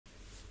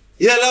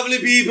Yeah, lovely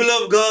people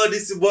of God,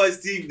 this is your boy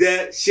Steve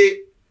there.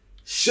 Shit.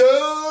 Shama,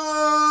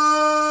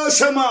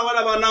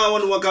 what about now? I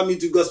want to welcome you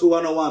to Gospel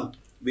 101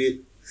 with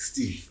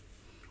Steve.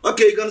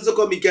 Okay, you can also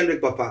call me Kendrick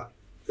Papa.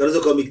 You can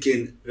also call me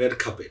King Red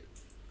Carpet.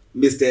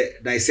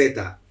 Mr.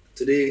 Dissector.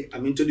 Today,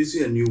 I'm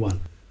introducing a new one.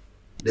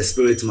 The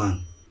Spirit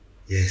Man.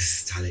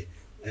 Yes, Charlie.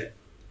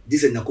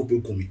 This is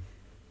Nyakopo Kumi.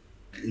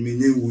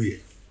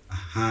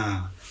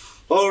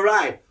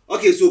 Alright.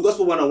 Okay, so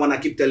Gospel 101, I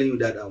keep telling you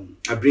that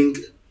I bring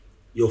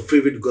your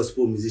favorite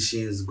gospel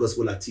musicians,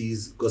 gospel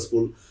artists,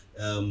 gospel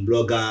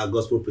blogger,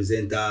 gospel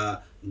presenter,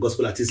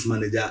 gospel artist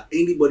manager,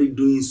 anybody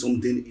doing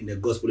something in the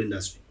gospel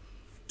industry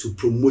to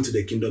promote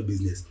the kingdom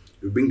business.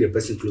 We bring the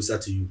person closer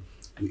to you.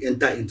 We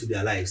enter into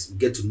their lives. We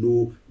get to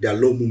know their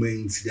low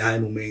moments, their high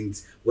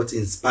moments, what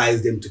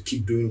inspires them to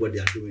keep doing what they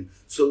are doing,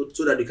 so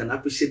that you can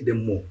appreciate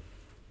them more.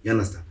 You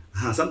understand?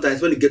 Sometimes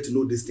when you get to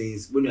know these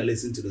things, when you are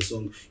listening to the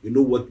song, you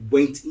know what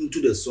went into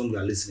the song you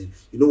are listening.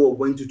 You know what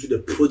went into the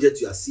project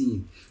you are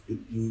seeing.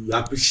 You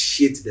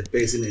appreciate the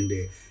person and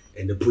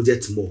the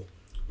project more.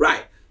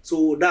 Right.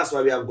 So that's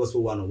why we have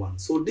Gospel 101.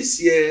 So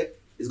this year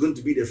is going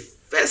to be the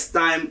first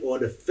time or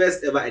the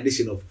first ever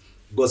edition of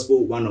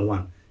Gospel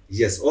 101.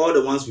 Yes, all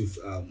the ones we've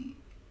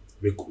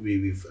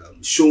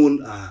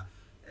shown are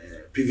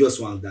previous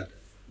ones that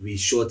we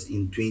shot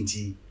in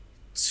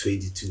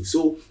 2022.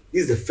 So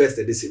this is the first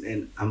edition,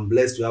 and I'm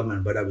blessed to have my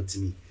brother with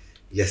me.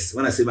 Yes,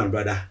 when I say my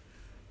brother,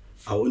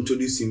 I'll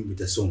introduce him with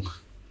a song.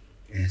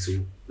 And so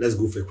let's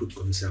go for a quick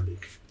commercial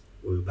break.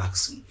 We'll be back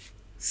soon.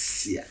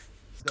 See ya.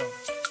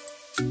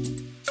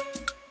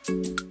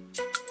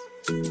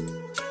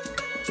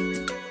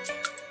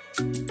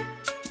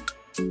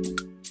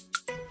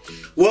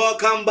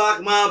 Welcome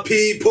back, my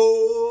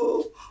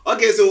people.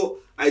 Okay, so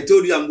I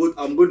told you I'm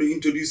going to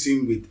introduce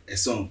him with a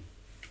song.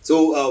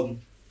 So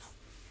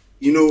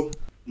you know,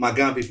 my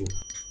grand people.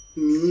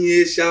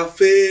 Mi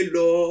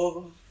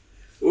shafelo,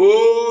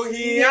 oh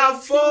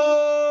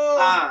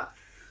hiafo,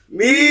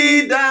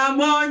 mi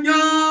damonyo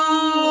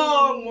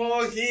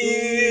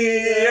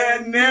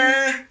mohiene,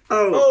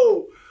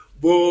 oh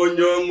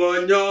bonyo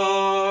monyo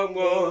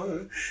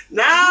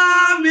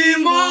na mi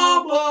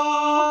mobo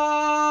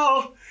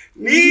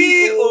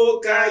ni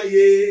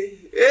okaye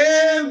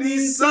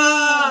mi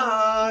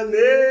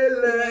sanele.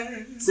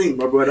 Sing,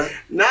 my brother.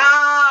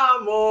 Na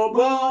mo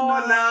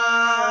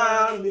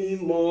bona mi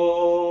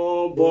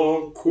mo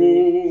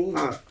boku.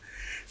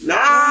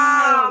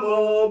 Na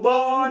mo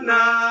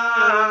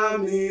bona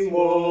mi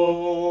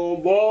mo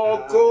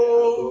boku.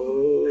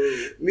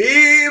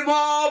 Mi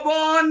mo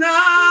bona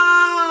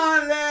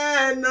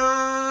le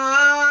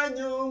na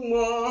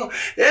nyumo.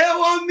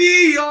 Ewo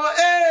mi yo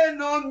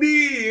eno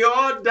mi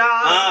yo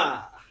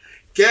da.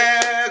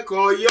 Ke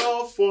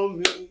koyo for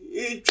me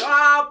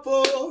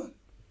itapo.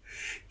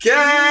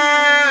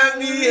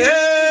 Kemi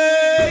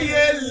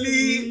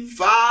heyeli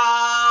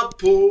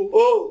fapo.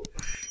 Oh,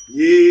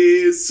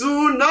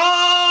 Yesu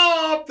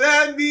no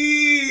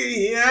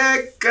pemi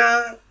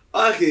eka.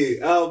 Okay,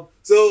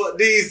 so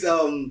this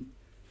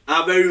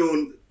our very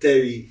own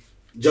Terry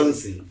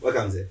Johnson.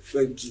 Welcome, sir.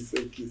 Thank you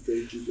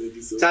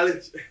so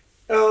Challenge.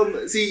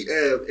 See,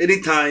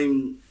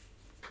 anytime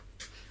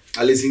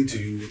I listen to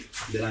you,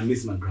 then I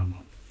miss my grandma.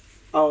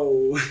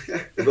 Oh,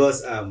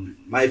 because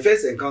my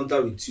first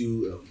encounter with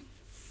you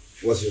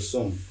was your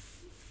song,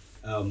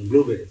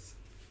 Glovers.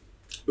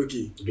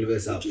 Okay.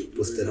 Glovers have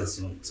posted a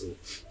song, so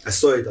I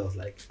saw it. I was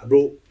like,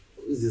 bro,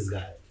 who's this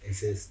guy? It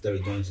says Terry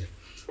Johnson.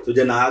 So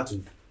then I had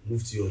to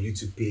move to your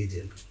YouTube page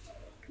and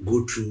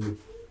go through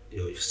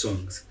your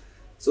songs.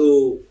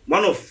 So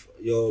one of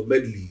your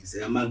medleys,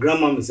 my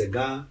grandmom is a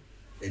Ga,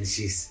 and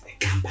she's a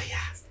Gambaya.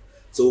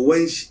 So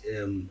when she,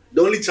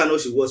 the only channel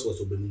she was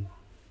Obunu.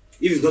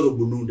 If it's not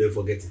Obunu, then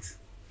forget it.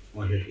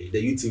 The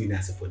YouTube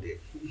is for there.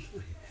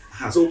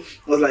 So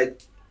I was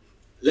like,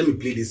 let me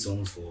play these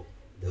songs for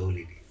the old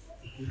lady.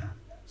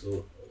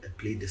 So I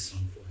played the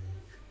song for her,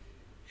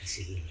 and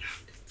she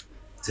loved it.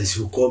 So she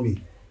would call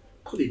me,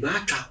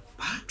 Batra,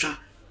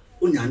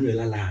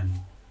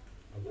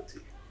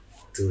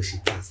 till she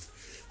passed.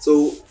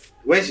 So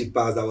when she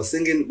passed, I was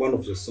singing one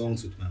of your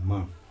songs with my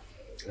mom.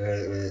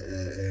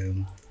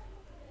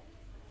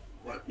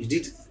 You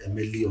did a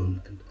medley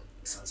on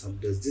some.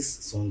 There's this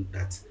song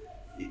that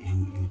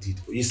you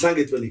did. You sang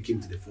it when you came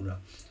to the funeral.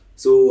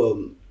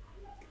 So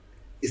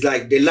it's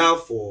like the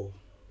love for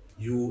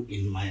you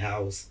in my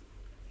house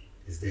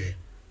is there,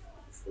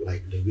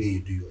 like the way you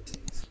do your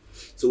things.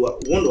 So I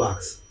want to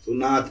ask. So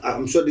now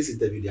I'm sure this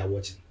interview they are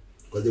watching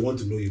because they want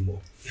to know you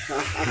more.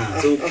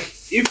 So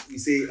if you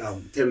say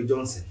Terry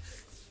Johnson,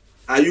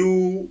 are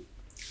you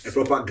a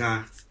proper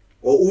guy,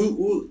 or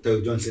who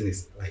Terry Johnson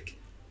is? Like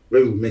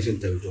when we mention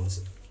Terry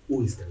Johnson,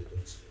 who is Terry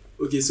Johnson?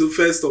 Okay, so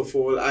first of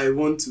all, I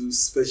want to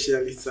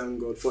specially thank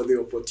God for the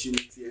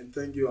opportunity, and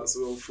thank you as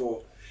well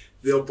for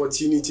the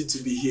opportunity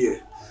to be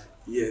here.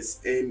 Yes,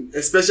 and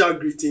a special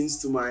greetings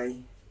to my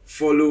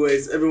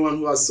followers, everyone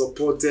who has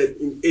supported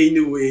in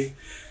any way,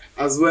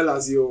 as well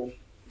as your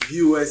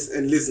viewers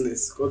and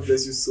listeners. God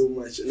bless you so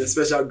much, and a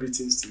special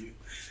greetings to you.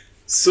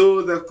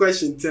 So the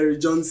question, Terry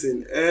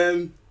Johnson.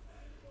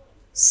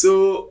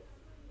 So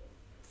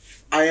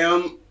I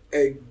am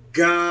a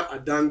Ga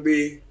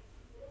Adangbe,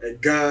 a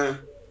Ga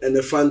and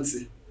a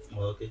Fanti.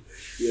 Oh, okay.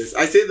 Yes,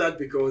 I say that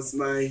because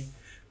my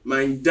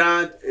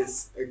dad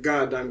is a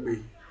Ga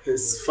Adangbe.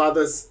 His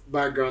father's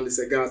background is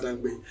a Ga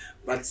Adangbe,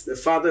 but the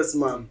father's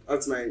mom,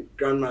 that's my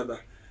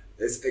grandmother,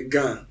 is a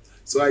Ga.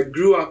 So I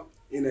grew up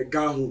in a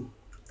Ga home.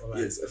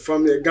 Right. Yes,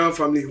 a Ga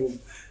family home.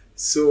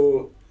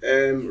 So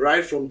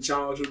right from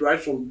childhood, right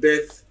from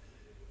birth,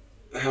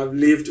 I have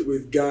lived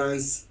with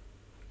Gans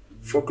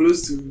for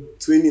close to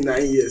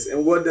 29 years.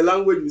 And what the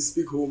language we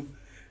speak home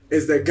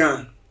is the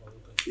Ga.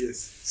 Yes.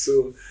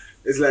 So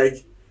it's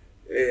like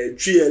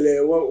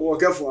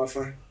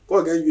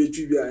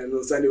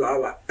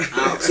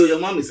so your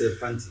mom is a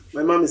Fanti?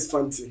 My mom is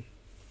Fanti.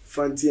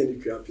 Fanti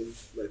and Ikuapin,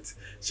 but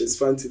she's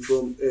Fanti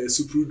from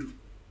Suprudu.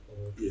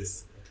 Okay.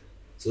 Yes.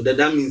 So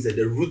that means that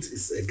the root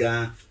is a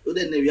Ga. So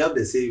then we have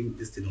the same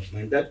thing.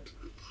 My dad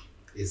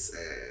is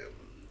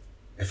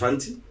a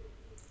Fanti,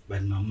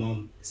 but my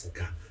mom is a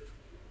Ga.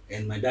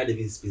 And my dad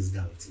even speaks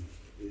Ga with me.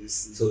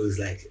 Yes. So it's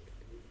like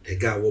the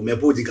Ga. Well, my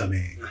body come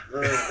in.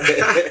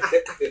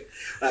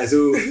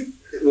 So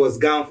it was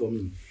Ga for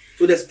me.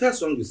 So the first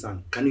song you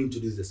sang, can you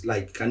introduce this?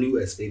 Like, can you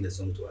explain the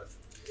song to us?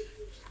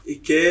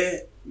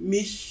 Ike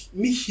mi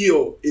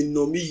hio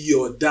inomi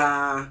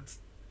yoda.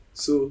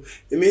 So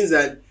it means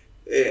that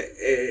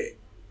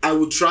I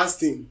will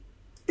trust him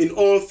in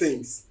all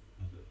things.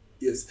 Okay.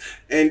 Yes.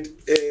 And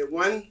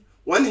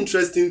one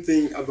interesting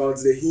thing about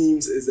the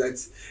hymns is that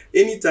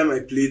anytime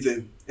I play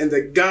them, and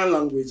the Ga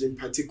language in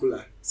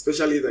particular,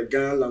 especially the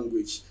Ga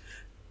language,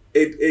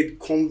 it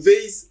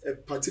conveys a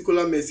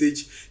particular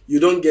message you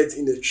don't get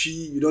in the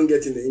tree, you don't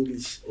get in the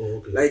English. Oh,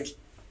 okay. Like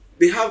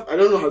they have, I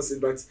don't know how to say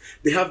it, but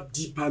they have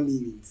deeper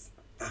meanings.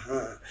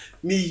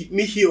 Me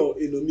here,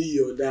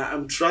 that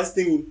I'm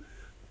trusting him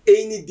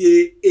any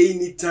day,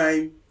 any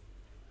time,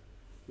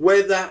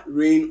 whether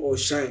rain or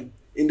shine,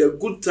 in the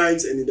good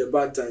times and in the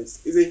bad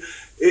times. You see,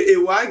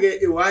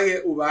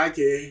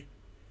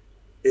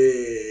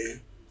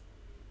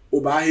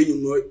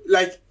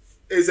 like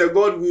it's a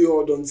God we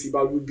all don't see,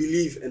 but we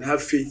believe and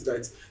have faith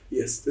that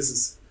yes, this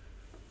is.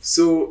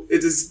 So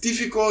it is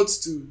difficult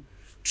to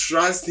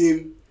trust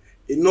him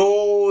in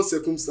all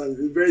circumstances.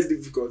 It's very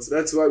difficult.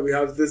 That's why we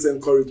have this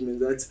encouragement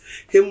that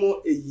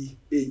hemo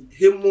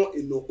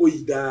eno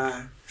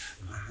oida.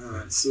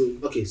 So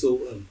okay,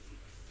 so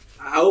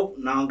I hope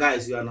now,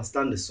 guys, you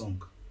understand the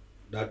song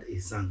that he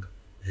sang.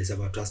 It's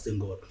about trusting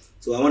God.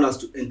 So I want us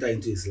to enter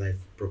into his life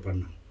proper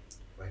now,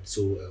 right?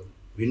 So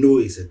we know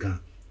he's a Ga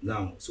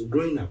now. So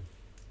growing up,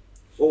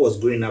 what was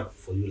growing up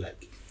for you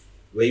like?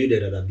 Were you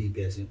the other big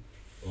person,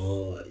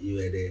 or you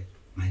were the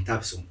my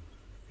type song?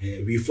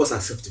 We force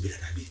ourselves to be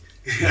that big.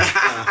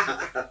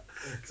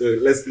 So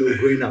let's know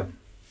growing up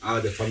how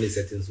the family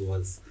settings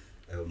was,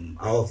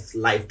 how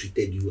life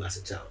treated you as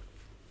a child.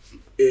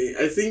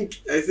 I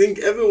think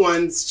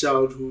everyone's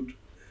childhood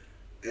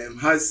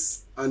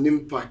has an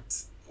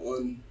impact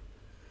on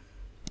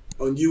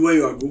you when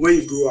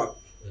you grow up.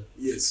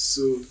 Yeah. Yes,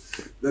 so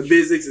the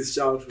basics is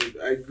childhood.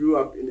 I grew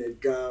up in a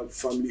Ga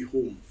family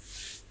home.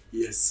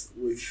 Yes,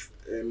 with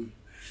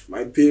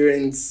my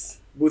parents,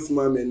 both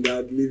mom and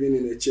dad, living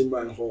in a chamber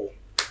and hall.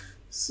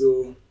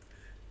 So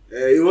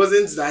it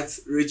wasn't that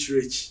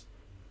rich,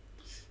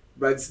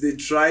 but they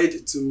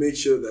tried to make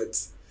sure that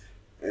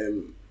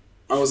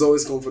I was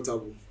always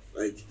comfortable.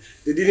 Like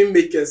they didn't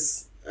make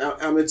us.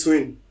 I'm a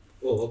twin.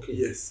 Oh, okay.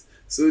 Yes.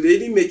 So they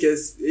didn't make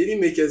us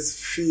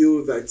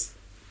feel that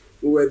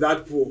we were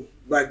that poor,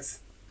 but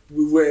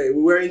we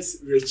weren't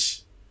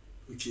rich.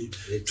 Okay.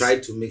 They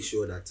tried to make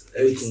sure that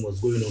everything was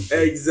going on.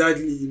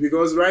 Exactly,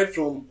 because right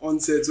from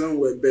onset when we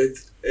were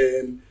birthed,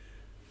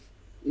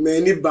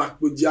 many back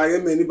no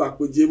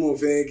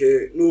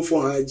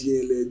for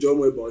hygiene,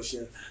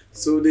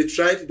 so they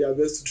tried their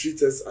best to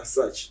treat us as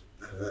such.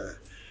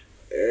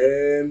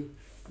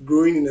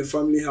 Growing in a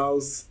family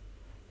house,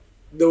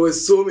 there were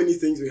so many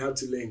things we had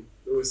to learn.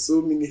 There were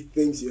so many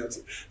things you had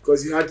to,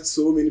 because you had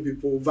so many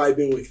people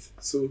vibing with.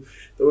 So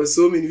there were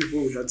so many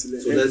people we had to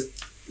learn. So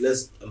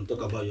let's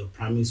talk about your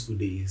primary school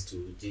days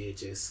to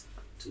JHS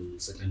to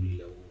secondary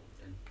level.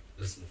 And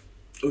let's move.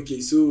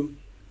 Okay, so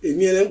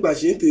me and I'm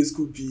going to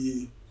school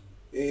PE.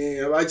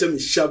 I'm actually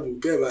Shabo.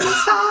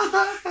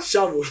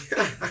 Shabo.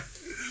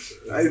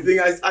 I think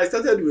I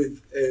started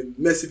with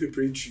Mercy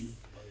Preparatory,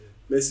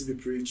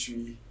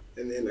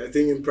 and then I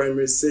think in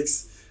primary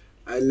 6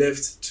 I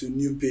left to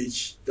New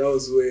Page. That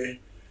was where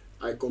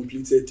I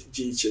completed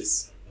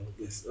JHS.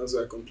 Yes, that's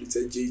where I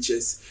completed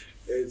JHS.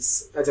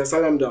 It's at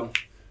Asalam Down.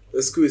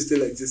 The school is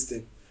still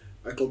existing.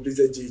 I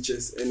completed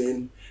JHS, and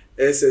then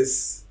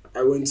SS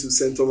I went to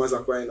St. Thomas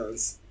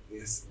Aquinas.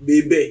 Yes,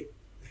 Bebe.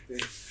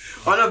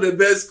 One of the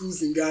best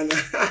schools in Ghana.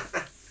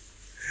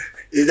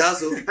 Is that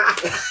so?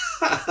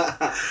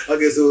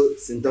 Okay, so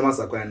St. Thomas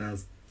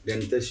Aquinas,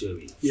 then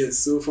tertiary. Yes,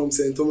 so from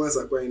St. Thomas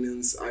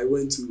Aquinas, I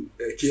went to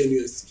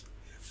KNUST,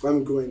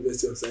 Kwame Nkrumah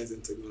University of Science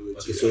and Technology.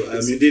 Okay, so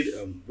you did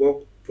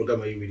what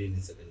program are you reading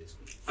in secondary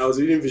school? I was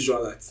reading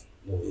visual arts.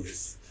 Oh,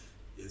 Yes.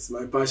 Yes,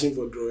 my passion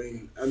for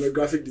drawing. I'm a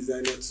graphic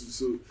designer too,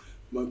 so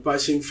my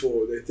passion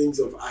for the things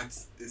of art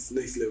is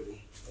next level.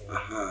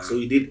 Uh-huh. So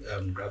you did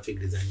graphic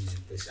designing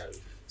in tertiary.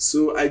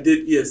 So I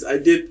did, yes, I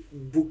did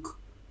book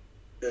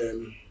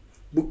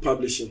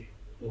publishing.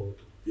 Oh,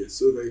 Yes,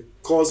 so the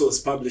course was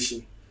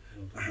publishing,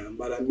 okay.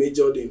 but I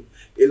majored in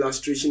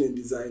illustration and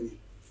designing.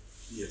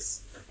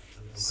 Yes.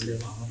 And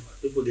then,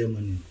 people get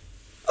money.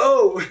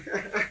 Oh,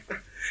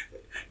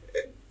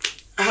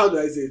 how do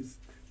I say it?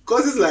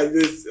 Courses like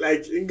this,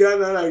 like in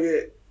Ghana,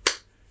 like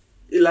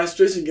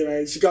illustration,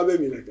 she can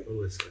me like that.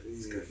 Always.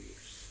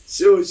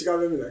 She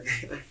can me like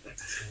that.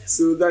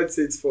 So that's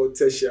it for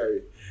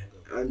tertiary.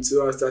 And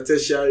so after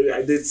tertiary,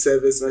 I did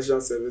service,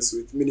 national service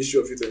with Ministry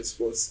of Youth and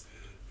Sports.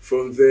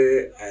 From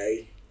there,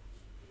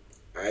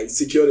 I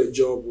secured a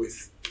job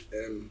with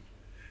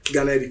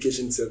Ghana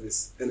Education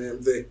Service, and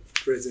I'm there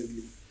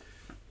presently.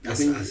 As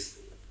this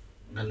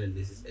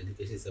is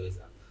education service.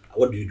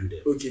 What do you do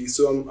there? Okay,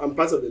 so I'm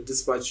part of the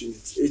dispatch unit,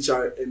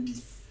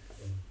 HRMD.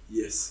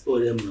 Yes. Oh,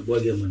 yeah, man, boy,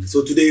 get money.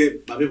 So today,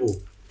 my people,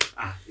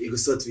 you can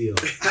start to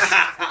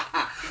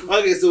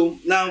Okay, so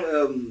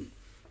now,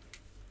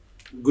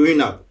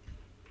 growing up,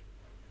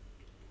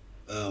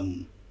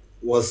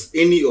 was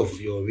any of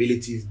your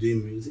relatives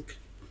doing music,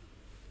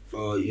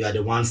 or you are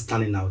the one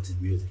standing out in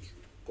music?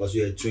 Because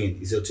you're a twin.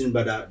 Is your twin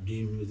brother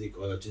doing music,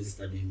 or your twin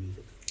sister doing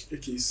music?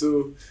 Okay,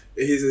 so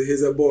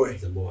he's a boy.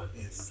 He's a boy.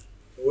 Yes.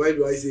 Why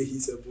do I say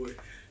he's a boy?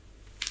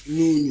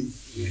 Nooni.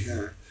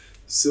 Yeah.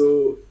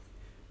 So,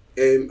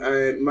 the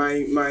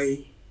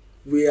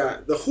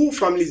whole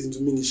family is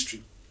into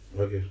ministry.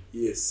 Okay.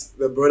 Yes,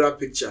 the broader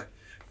picture.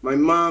 My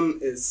mom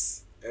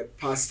is a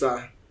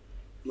pastor.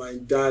 My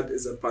dad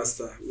is a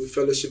pastor with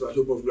fellowship at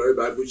Hope of Glory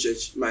Bible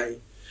Church. My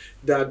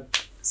dad,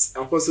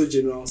 Apostle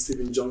General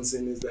Stephen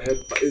Johnson,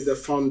 is the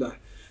founder,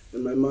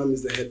 and my mom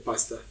is the head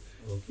pastor.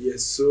 Okay.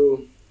 Yes.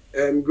 So,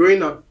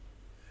 growing up,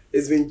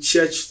 it's been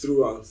church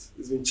throughout.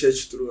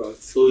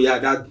 So yeah,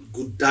 that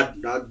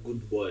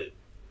good boy,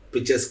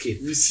 pictures kid.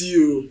 You see,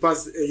 you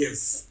pass.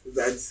 Yes,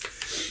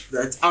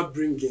 that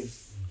upbringing.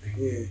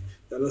 Yeah,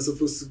 you're not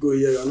supposed to go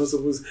here. You're not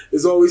supposed.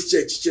 It's always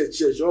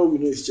church. All we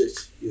know is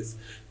church. Yes.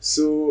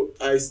 So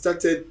I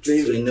started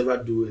playing. So you never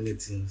do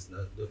anything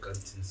that can't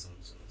sing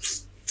songs.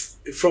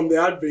 From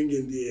the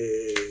upbringing,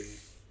 the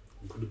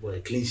good boy,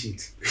 clean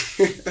sheet.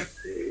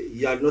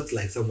 You are not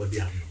like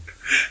somebody I know.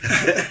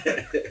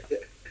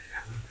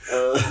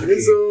 Okay.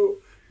 So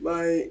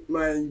my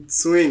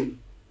twin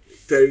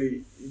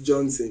Perry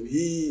Johnson,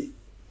 he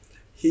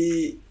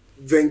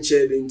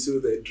ventured into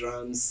the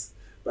drums,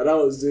 but I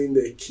was doing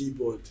the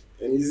keyboard.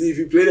 And you see, if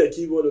you play the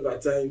keyboard over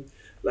time,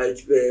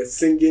 like the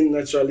singing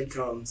naturally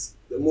comes.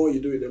 The more you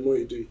do it,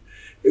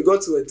 It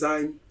got to a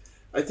time,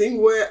 I think,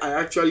 where I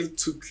actually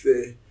took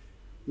the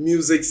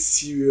music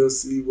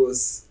seriously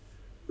was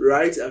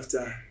right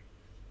after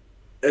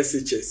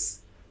SHS.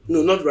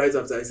 No, not right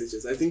after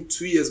SHS. I think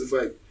 2 years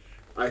before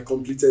I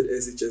completed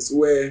SHS,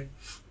 where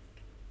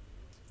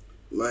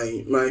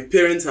my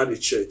parents had a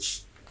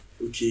church.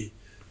 Okay,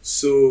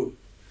 so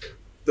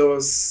there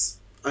was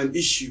an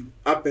issue,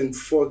 up and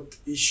forth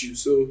issue.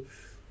 So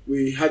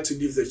we had to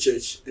leave the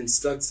church and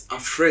start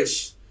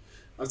afresh.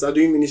 After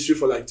doing ministry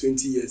for like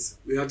 20 years,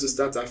 we had to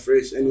start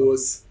afresh, and it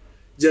was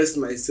just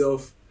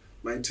myself,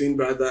 my twin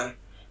brother,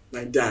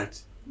 my dad,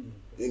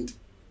 and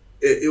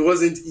it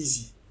wasn't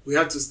easy. We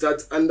had to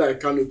start under a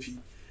canopy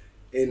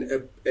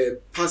in a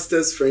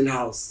pastor's friend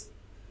house.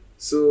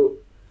 So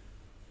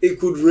it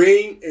could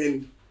rain,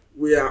 and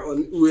we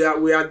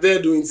are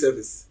there doing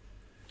service.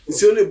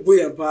 It's only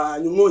boy and pa,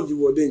 you more you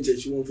were in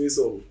church, you won't face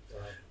all.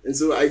 And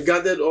so I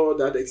gathered all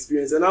that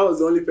experience, and I was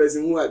the only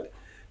person who had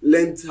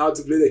learned how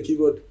to play the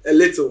keyboard a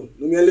little.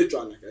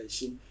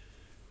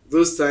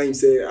 Those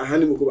times, I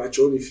had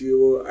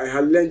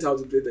learned how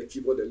to play the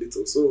keyboard a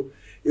little. So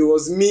it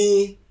was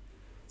me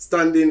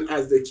standing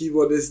as the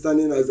keyboardist,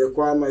 standing as the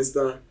choir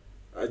master.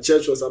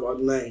 Church was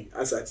about 9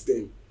 as at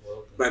then.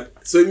 But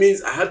so it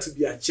means I had to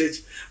be at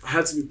church. I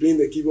had to be playing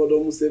the keyboard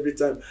almost every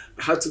time.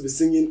 I had to be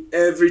singing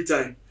every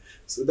time.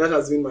 So that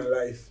has been my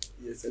life.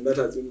 Yes, and that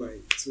has been my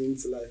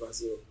twins' life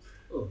as well.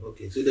 Oh,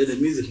 okay. So then the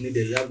music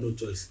needed, you have no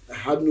choice. I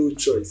had no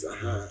choice. I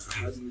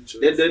had no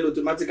choice. Then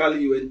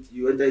automatically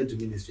you enter into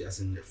ministry as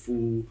in the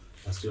full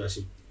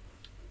pastoralship.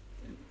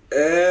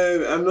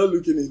 I'm not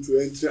looking into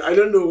entry. I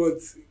don't know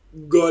what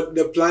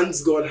the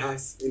plans God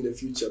has in the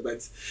future,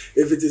 but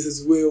if it is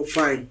His will,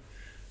 fine.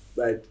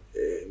 But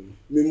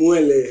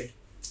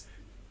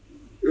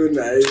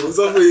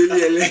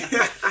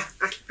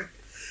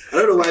I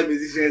don't know why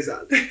musicians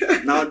are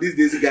now these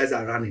days. You guys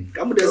are running.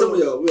 Come on, there's some of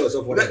your way or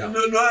something like that.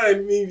 No, I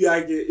mean,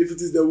 if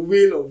it is the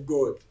will of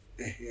God,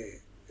 if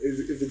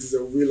it is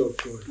the will of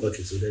God.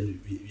 Okay, so then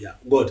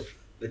God.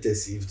 Let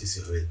us see if this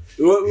is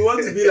your will. We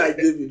want to be like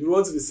David. We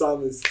want to be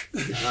psalmist.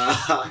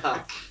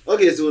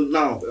 Okay, so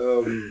now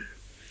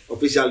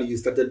officially you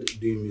started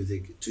doing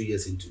music 2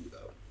 years into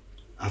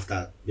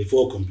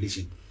before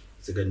completion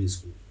secondary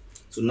school.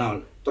 So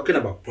now talking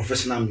about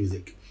professional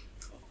music,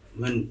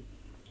 when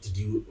did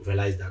you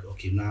realize that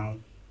okay, now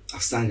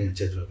I've sang in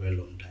church for a very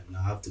long time. Now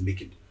I have to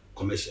make it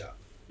commercial.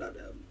 That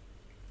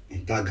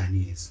entire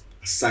Ghanaians,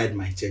 aside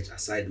my church,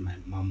 aside my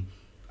mom,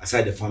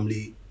 aside the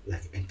family,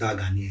 like entire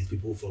Ghanaians,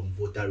 people from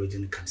Volta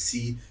region can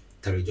see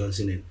Terry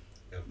Johnson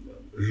and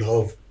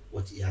love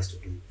what he has to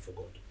do for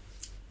God.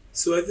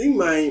 So I think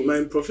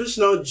my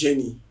professional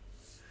journey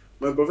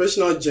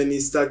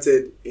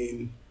started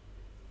in.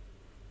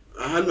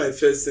 I had my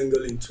first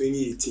single in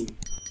 2018,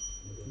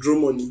 Draw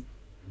Money.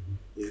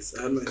 Yes,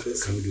 I had my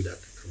first. Can we do that?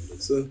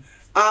 So,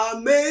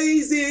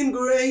 amazing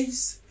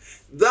grace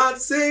that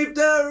saved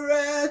a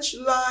wretch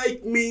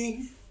like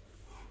me,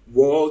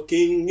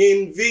 walking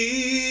in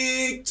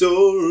victory.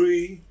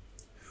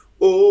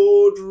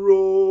 Oh,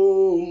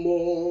 draw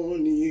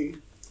money,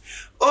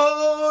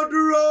 oh,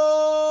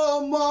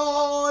 draw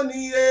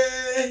money,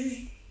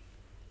 yeah.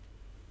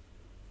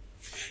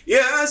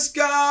 Yes,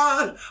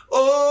 God,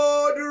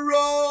 oh,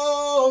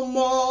 draw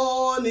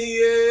money,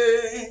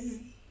 yeah.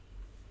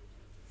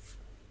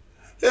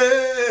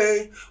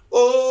 Hey,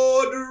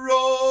 oh,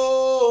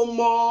 draw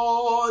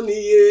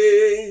money,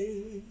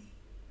 yeah.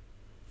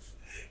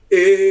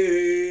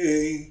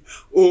 Hey,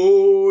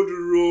 oh,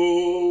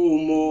 draw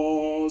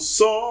more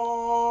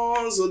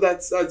songs. So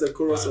that's the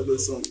chorus of the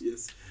song,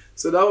 yes.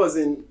 So that was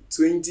in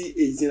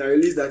 2018. I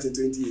released that in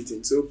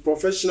 2018. So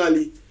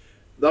professionally,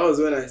 that was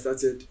when I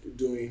started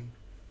doing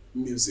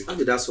music. How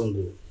did that song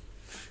go?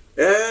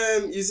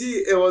 You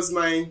see, it was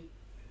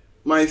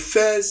my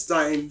first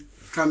time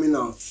coming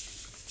out.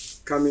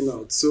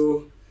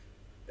 So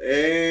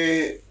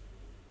it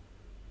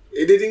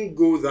didn't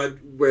go that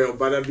well,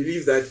 but I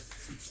believe that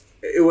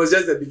it was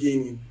just the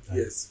beginning. Right.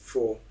 Yes,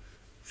 for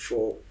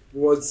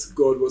what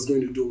God was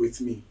going to do with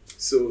me.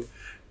 So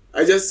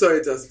I just saw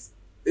it as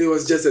it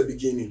was just a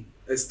beginning,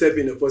 a step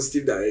in a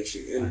positive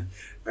direction, and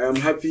right. I am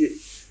happy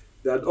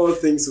that all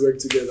things work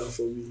together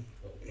for me.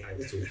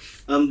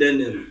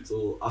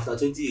 So after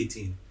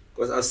 2018,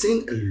 because I've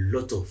seen a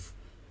lot of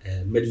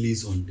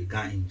medleys on the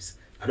games.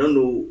 I don't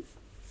know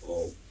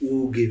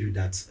who gave you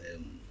that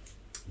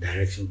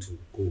direction to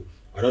go.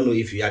 I don't know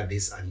if you had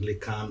this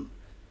Anglican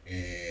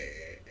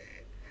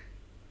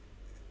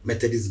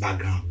Methodist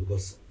background,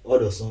 because all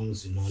the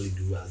songs you normally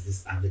do as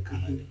this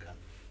Anglican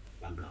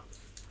background.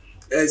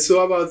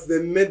 So about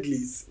the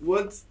medleys,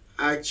 what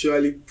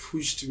actually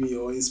pushed me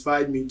or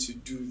inspired me to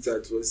do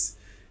that was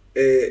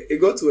it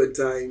got to a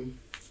time,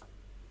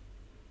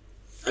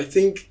 I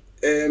think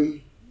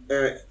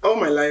all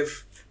my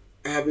life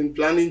I have been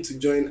planning to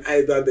join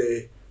either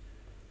the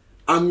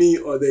army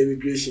or the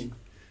immigration.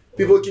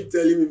 People keep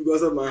telling me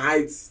because of my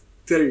height,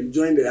 Terry,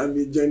 join the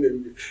army,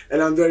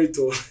 and I'm very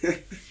tall.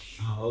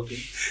 Okay.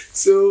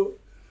 So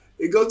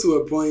it got to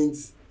a point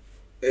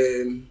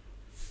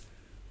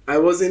I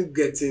wasn't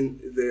getting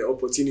the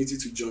opportunity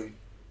to join.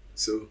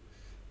 So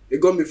it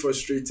got me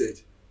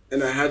frustrated,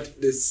 and I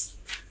had this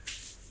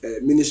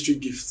ministry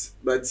gift,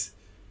 but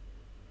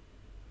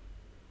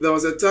there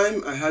was a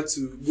time I had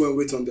to go and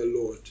wait on the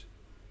Lord.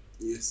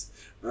 Yes,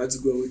 I had to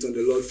go and wait on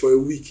the Lord for a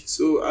week.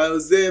 So I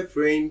was there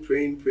praying,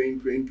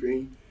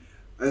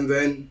 and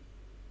then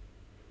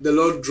the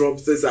Lord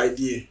dropped this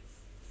idea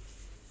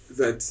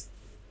that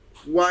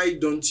why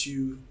don't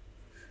you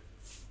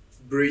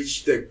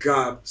bridge the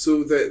gap?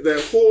 So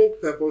the whole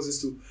purpose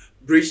is to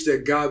bridge the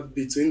gap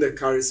between the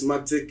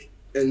charismatic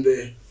and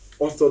the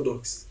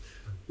orthodox,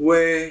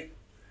 where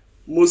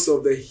most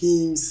of the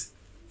hymns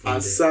are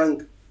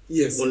sung.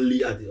 Yes.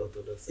 Only at the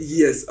Orthodox.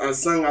 Yes, are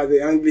sung at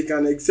the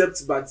Anglican,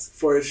 except but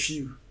for a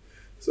few.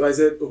 So I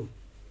said, oh,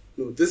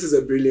 no, this is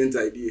a brilliant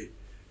idea.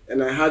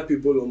 And I had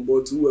people on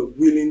board who were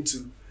willing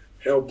to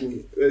help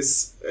me.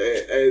 There's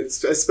a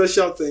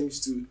special thanks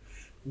to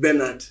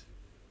Bernard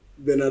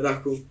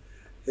Ako.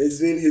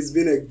 He's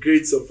been a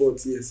great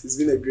support. Yes, he's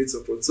been a great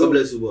support. So God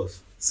bless you,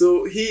 boss.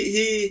 So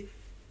he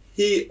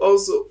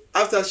also,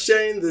 after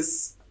sharing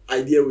this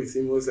idea with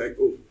him, was like,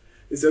 oh,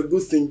 it's a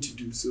good thing to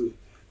do. So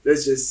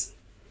let's just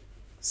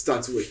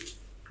start work.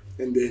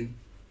 And then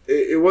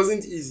it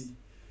wasn't easy.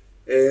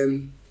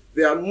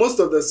 There are most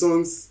of the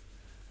songs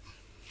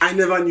I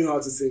never knew how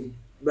to sing,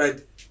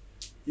 but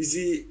you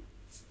see,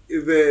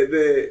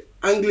 the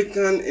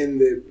Anglican and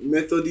the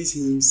Methodist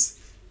hymns,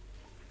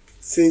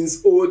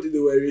 since old they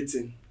were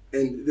written,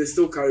 and they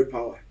still carry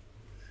power.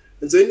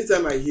 And so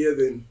anytime I hear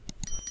them,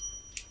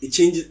 it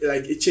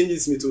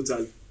changes me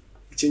totally.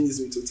 It changes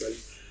me totally.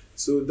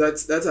 So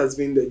that has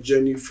been the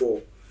journey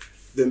for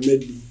the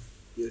medley.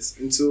 Yes,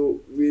 and so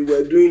we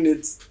were doing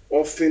it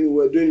often.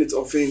 We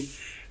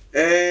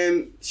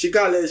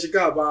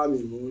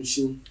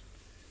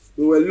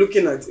were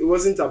looking at, it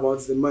wasn't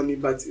about the money,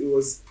 but it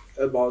was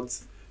about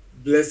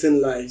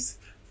blessing lives,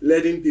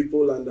 letting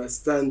people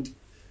understand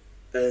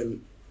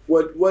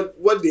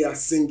what they are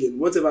singing,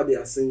 whatever they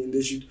are singing,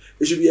 they should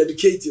be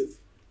educative.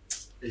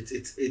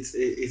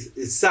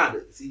 It's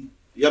sad. See,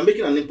 you are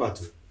making an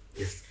impact.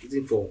 Yes,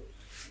 even for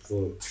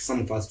some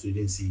of us to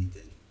even see it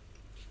and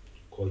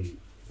call you.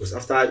 Because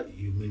after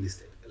you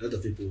ministered, a lot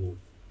of people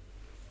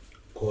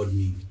called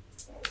me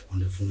on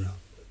the phone.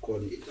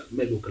 Called me,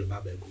 local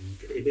Bible,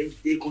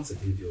 they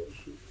concentrate your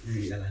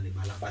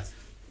but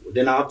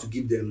then I have to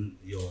give them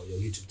your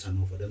YouTube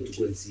channel for them to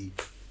go and see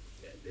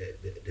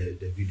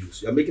the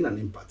videos. You are making an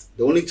impact.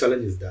 The only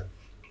challenge is that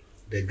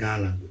the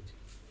Ghana language.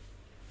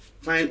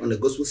 Fine, on the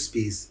gospel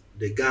space,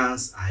 the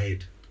Ghans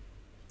ahead.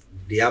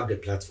 They have the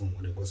platform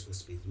on the gospel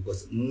space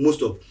because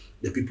most of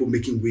the people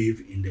making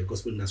wave in the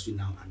gospel industry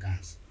now are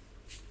Ghans,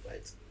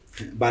 right?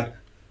 But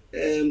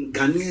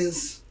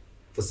Ghanaians,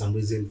 for some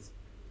reason,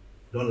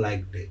 don't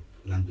like the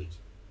language.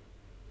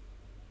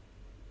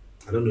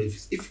 I don't know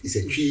if it's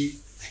a tree.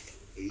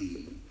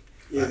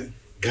 Yeah.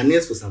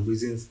 Ghanaians, for some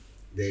reasons,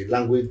 the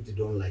language they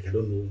don't like. I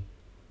don't know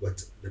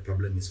what the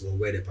problem is or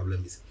where the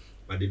problem is,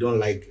 but they don't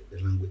like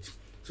the language.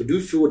 So do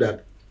you feel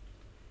that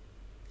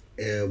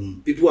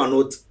people are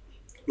not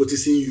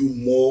noticing you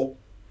more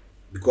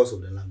because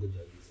of the language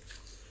you're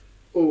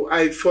using?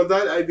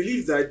 I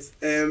believe that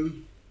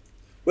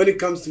when it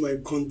comes to my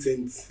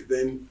content,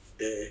 then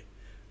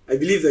I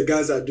believe the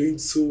guys are doing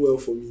so well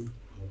for me.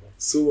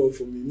 So well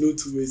for me, no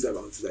two ways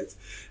about that.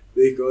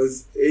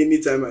 Because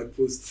anytime I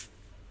post,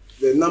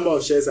 the number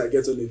of shares I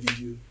get on a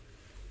video,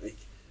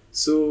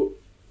 so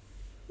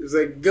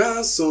the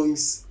Ghana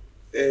songs,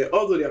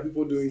 although there are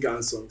people doing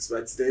Ghana songs,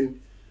 but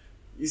then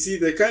you see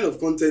the kind of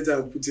content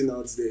I'm putting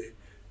out there.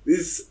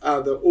 These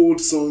are the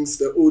old songs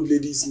the old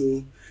ladies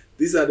know.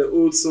 These are the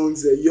old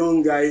songs the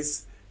young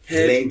guys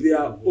heard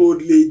their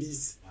old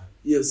ladies.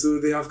 Yeah, so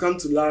they have come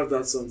to love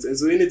that songs. And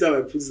so anytime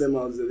I put them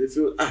out there, they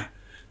feel,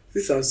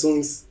 these are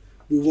songs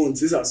we want.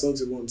 These are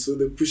songs we want. So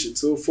they push it.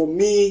 So for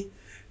me,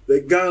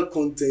 the Ghana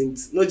content,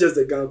 not just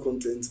the Ghana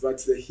content, but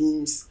the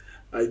hymns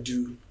I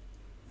do,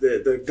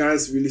 the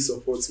guys really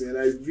support me. And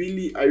I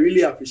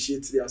really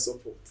appreciate their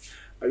support.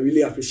 I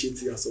really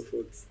appreciate their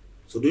support.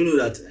 So do you know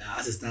that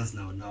as it stands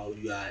now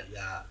you are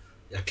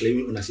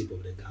claiming ownership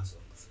of the Ghana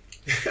songs,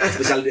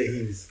 especially the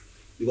hymns,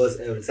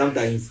 because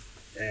sometimes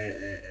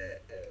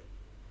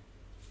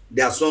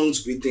there are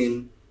songs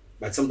written,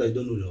 but sometimes you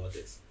don't know the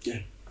authors.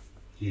 Yeah.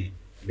 The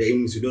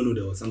hymns you don't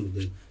know some of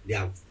them they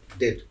are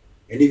dead,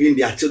 and even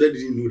their children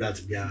didn't know that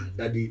their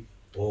daddy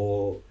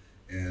or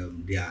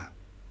their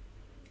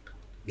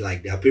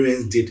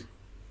parents did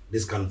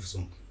this kind of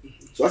song.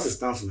 So as it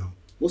stands now,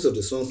 most of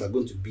the songs are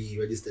going to be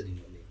registered in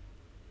your name.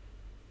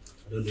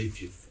 I don't know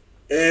if you've...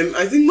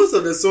 I think most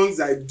of the songs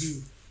I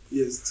do,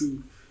 yes,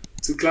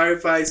 to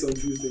clarify some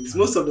few things,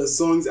 most of the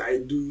songs I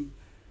do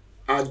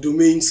are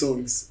domain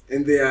songs,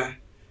 and they are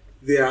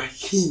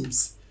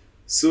hymns.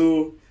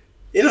 So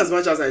in as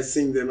much as I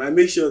sing them, I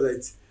make sure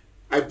that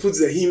I put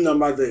the hymn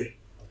number there,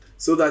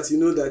 so that you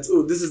know that,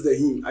 oh, this is the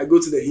hymn. I go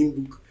to the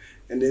hymn book,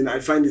 and then I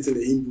find it in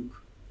the hymn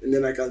book, and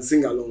then I can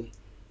sing along.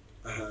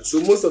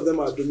 So most of them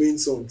are domain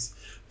songs.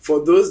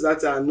 For those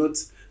that are not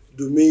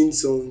domain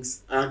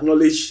songs, I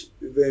acknowledge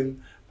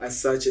them as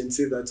such and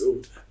say that,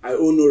 oh, I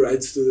own no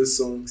rights to the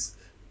songs,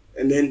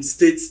 and then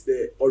state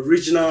the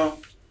original,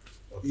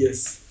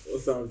 yes,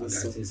 author of the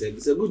song.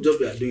 It's a good job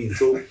you are doing.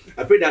 So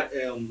I pray that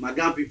my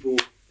Ghana people,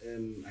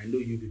 I know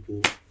you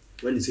people,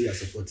 when you say you're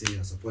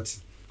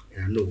supporting.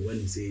 And I know when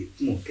you say,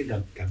 hey,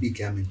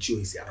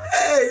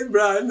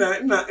 bro, nah,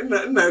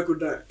 could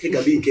that.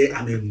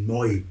 I'm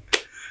annoyed.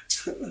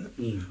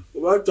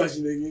 What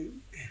touching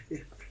again?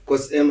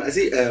 Because I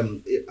see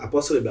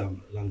Apostle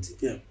Abraham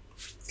Lamte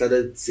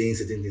started saying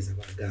certain things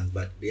about Ghana,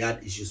 but they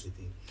had issues with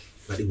him.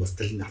 But he was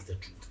telling us the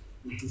truth.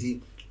 You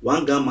see,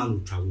 one Ghana man will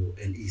travel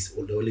and he's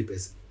the only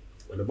person.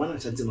 But the one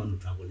Ashanti man will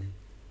travel.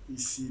 You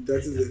see,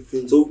 that is the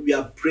thing. So we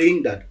are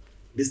praying that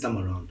this time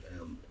around,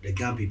 the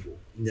Ghana people,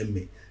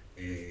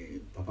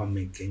 Papa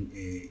making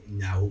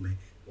Nyahome,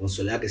 on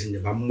Solaka in the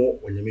Bamo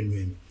or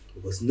Yamin,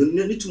 because no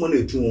need to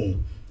money to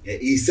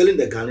he's selling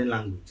the Ghanaian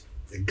language,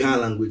 the Ghana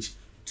language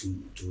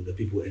to the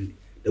people, and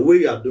the way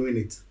you are doing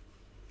it,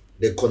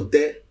 the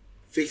content,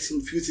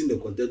 fusing the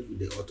content with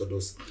the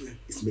Orthodox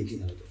is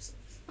making a lot of sense.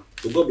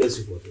 So God bless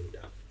you for doing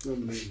that.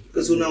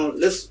 Amen. So now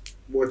let's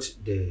watch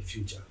the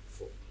future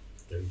for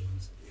Terry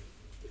Jones.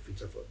 The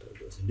future for Terry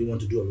Jones. Do you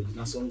want to do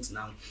original songs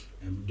now?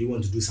 Do you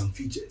want to do some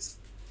features?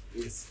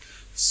 Yes.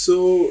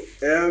 So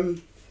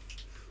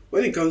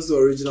when it comes to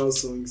original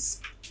songs,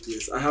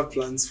 yes, I have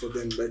plans for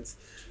them, but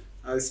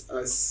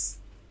as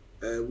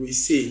we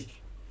say,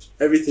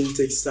 everything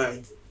takes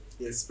time.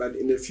 Yes, but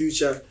in the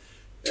future,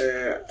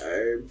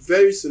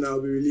 very soon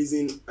I'll be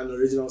releasing an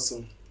original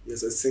song.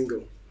 Yes, a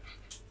single.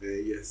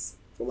 Yes,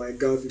 for my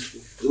Ghana people.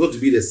 It's going to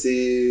be the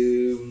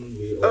same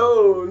way.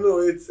 Oh no,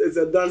 it's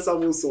a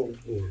danceable song.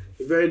 Oh.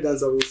 A very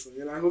danceable song,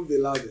 and I hope they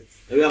love it.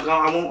 I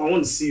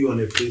want to see you on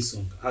a praise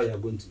song. How you are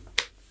going to?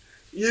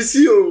 You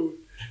see,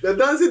 the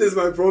dancing is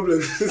my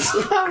problem.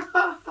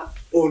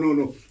 Oh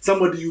no!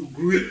 Somebody you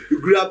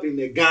grew up in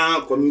the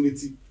Ghana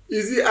community.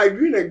 You see, I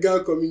grew in a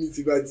Ghana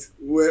community, but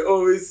we're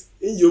always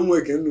in your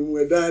work and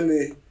we're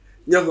done.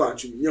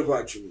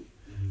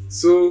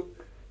 So,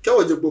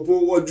 what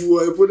do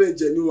I put in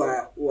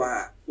Genua?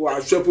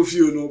 Shop of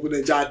you no put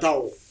in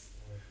Jatao.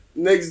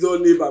 Next door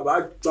neighbor,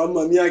 but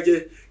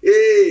Mamiake,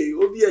 hey,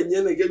 Obi and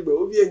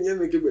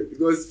Yenekebe,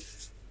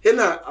 because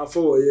Hena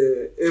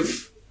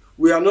if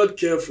we are not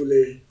careful.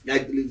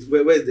 Like,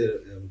 where's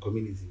the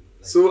community?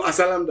 So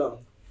Asalam down.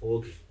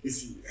 Okay. You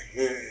see,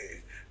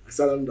 I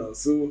sat them down.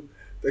 So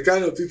the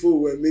kind of people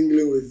we were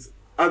mingling with,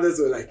 others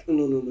were like,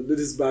 no, this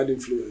is bad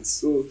influence.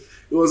 So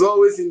it was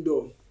always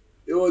indoor.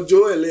 It was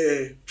Joel.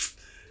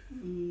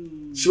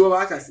 She was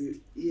like, I see,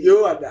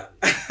 you are that.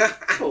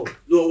 Oh,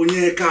 no, when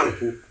you can't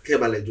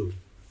Kebalejo.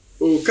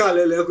 Oh,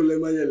 Kalele,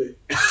 Kulemanyele.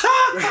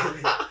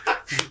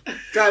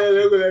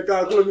 Kalele,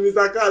 Kalele,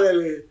 Minister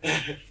Kalele.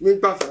 Min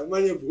Papa,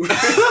 Manyabu.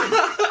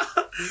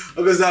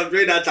 Okay, so I'm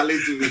doing that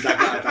challenge to Mr.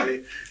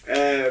 Kalele.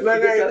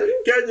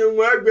 Can you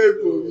work back?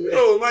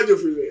 Oh,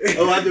 Majofile.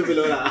 Oh,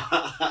 Majofile.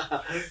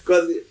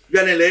 Because we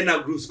are in a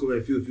group school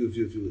and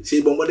few.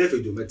 She bombarded for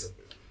you metal.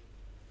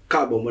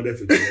 Car bombarded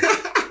for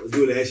you.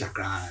 Do the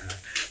Shakra.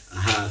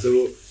 So,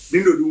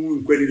 Nindo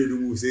do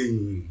Quenny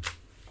saying.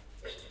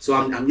 So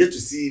I'm yet to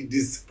see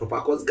this proper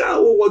cause. God,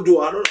 what do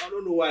I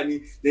don't know why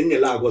then you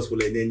allow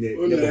gospel and then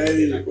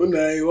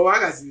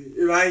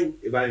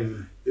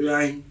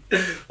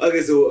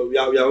okay, so we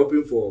are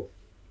hoping for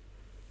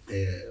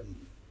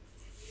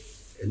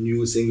a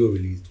new single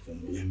release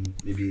from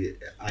maybe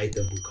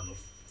item kind of.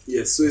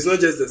 Yes, so it's not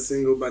just a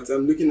single, but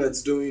I'm looking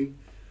at doing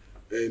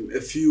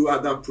a few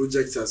other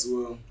projects as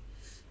well.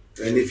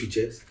 Any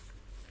features?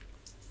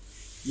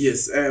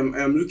 Yes,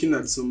 I'm looking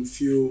at some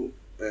few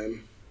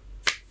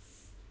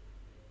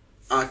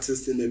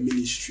artists in the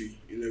ministry,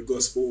 in the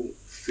gospel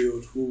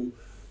field, who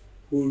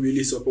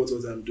really support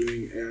what I'm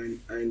doing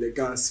and are in the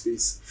Gans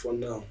space for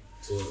now.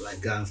 So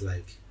like Gans,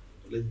 like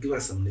let's give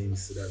us some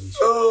names so that we should.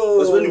 Oh,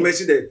 because when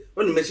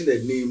you mention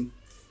the name,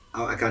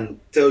 I can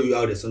tell you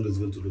how the song is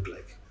going to look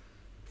like.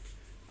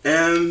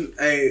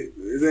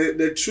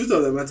 The truth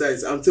of the matter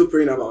is I'm still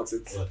praying about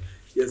it. Okay.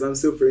 Yes, I'm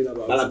still praying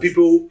about it. But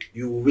people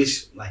you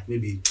wish like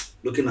maybe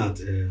looking at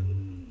I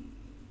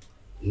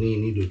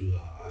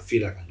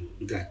feel like I do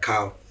look at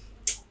Carl.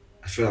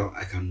 I feel like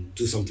I can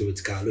do something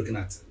with Carl. Looking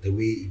at the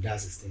way he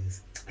does his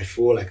things, I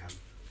feel like I'm.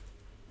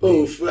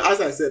 Oh,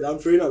 as I said, I'm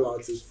praying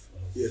about it.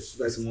 Yes,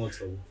 that's more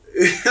trouble.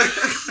 This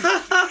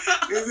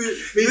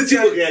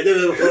kind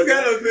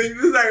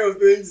of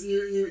things,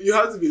 you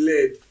have to be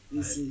led.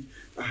 You see,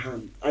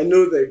 I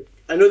know the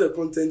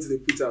content they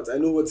put out. I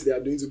know what they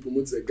are doing to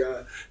promote the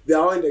Ghana. They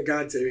are all in the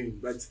Ghana terrain,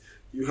 but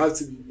you have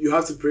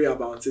to pray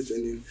about it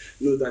and then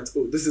know that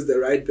this is the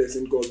right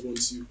person God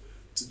wants you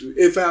to do.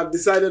 If I have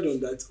decided on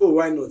that,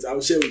 why not?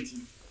 I'll share with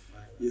you.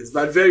 Yes,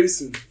 but very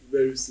soon.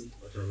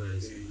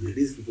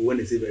 These people, when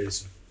they say very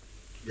soon,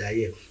 they are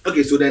here.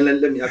 Okay, so then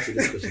let me ask you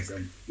this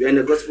question. You're in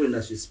the gospel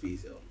industry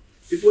space.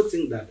 People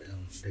think that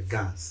the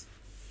Gans,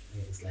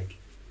 it's like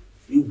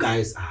you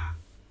guys are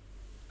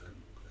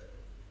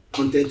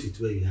content with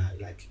where you are.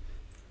 Like,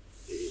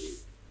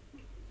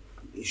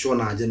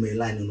 Shona, Jeme,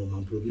 line, no,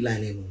 man, Probi,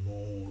 line, no,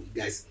 you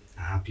guys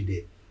are happy there.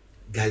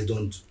 You guys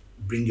don't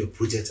bring your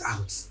projects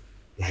out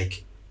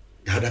like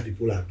the other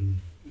people are doing.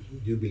 Mm-hmm.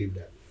 Do you believe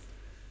that?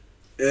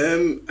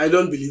 I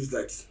don't believe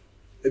that.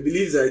 I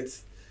believe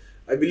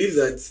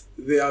that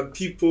there are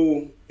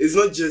people, it's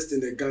not just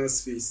in the Ghana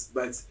space,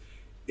 but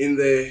in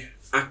the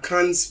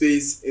Akan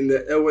space, in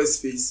the Ewe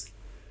space.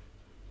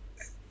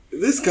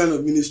 This kind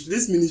of ministry,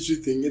 this ministry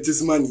thing, it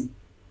is money.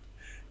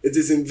 It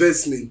is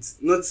investment.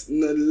 Let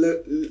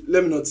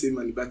me not say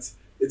money, but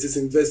it is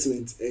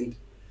investment and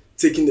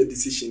taking the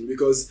decision,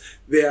 because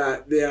there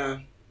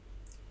are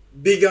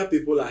bigger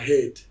people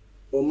ahead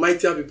or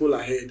mightier people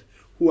ahead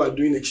who are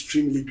doing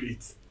extremely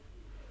great.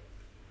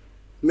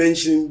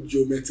 Mentioning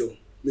Joe Metal,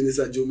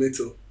 Minister Joe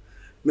Metal,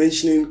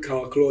 mentioning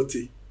Carl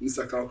Clottey,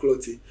 Mr. Carl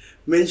Clottey,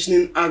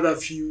 mentioning other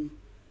few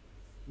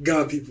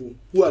Ghana people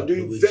who are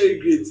doing very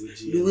great.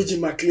 Luigi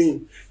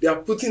McLean, they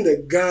are putting the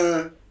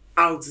Ghana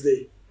out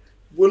there.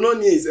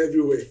 Bononi is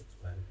everywhere.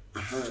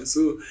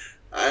 So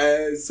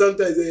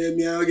sometimes I hear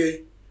me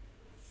okay.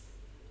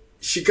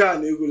 Shika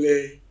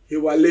negule,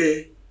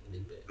 hewale.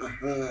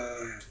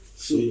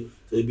 So you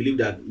believe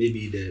that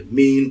maybe the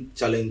main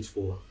challenge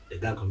for the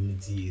Ghana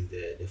community is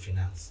the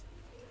finance,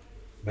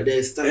 but there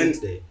is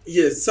talent there.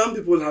 Yes, some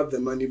people have the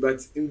money,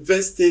 but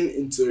investing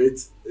into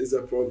it is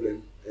a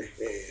problem.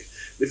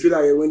 They feel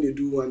like when they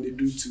do one, they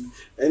do two.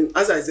 And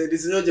as I said,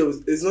 it's not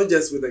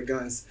just with the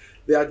Gans.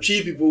 There are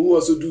 3 people who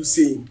also do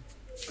same.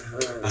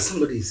 As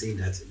somebody is saying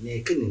that,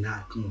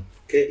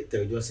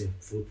 tell just a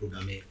full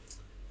program.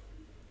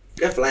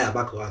 Get flyer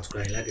back out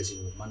crying like I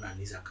say, mana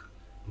nisaka,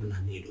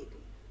 mana nido,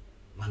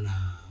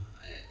 mana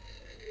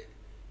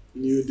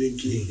new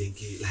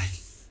dinky, like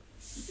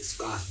it's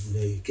fast.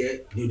 You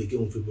get new dinky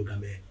on free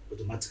program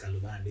automatically,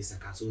 mana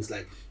nisaka. So it's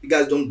like you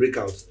guys don't break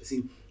out.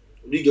 See,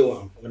 do you get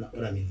what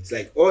I mean? It's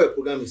like all your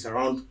program is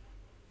around,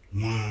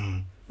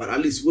 but at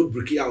least you will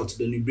break it out.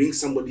 Then you bring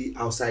somebody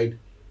outside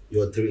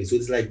your terrain. So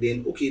it's like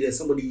then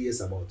somebody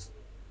hears about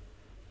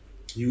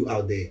you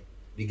out there.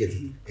 You get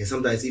it. And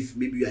sometimes if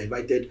maybe you are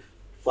invited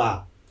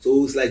far,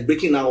 so it's like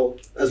breaking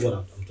out. That's what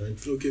I'm trying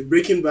to. Okay,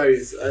 breaking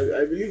barriers.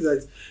 I believe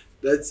that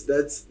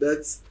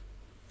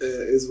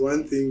is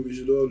one thing we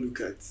should all look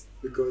at,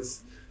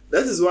 because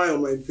that is why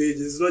on my page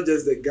it's not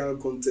just the Ghana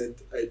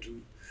content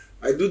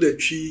I do the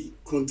tree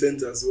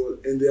content as well,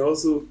 and there are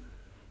also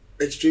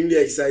extremely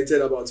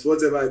excited about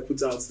whatever I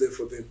put out there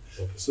for them.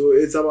 Okay. So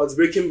it's about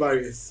breaking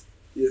barriers.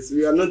 Yes,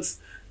 we are not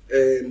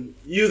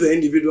you, the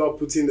individual,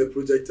 putting the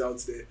project out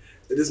there.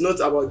 It is not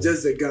about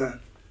just the Ghana,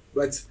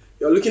 but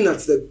you're looking at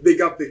the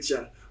bigger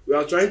picture. We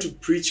are trying to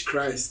preach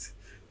Christ.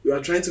 We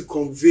are trying to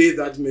convey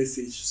that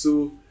message.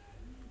 So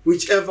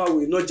whichever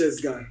way, not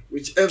just Ghana,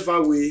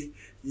 whichever way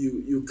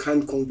you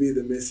can convey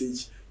the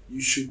message,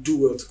 you should do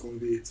well to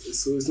convey it.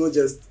 So it's not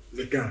just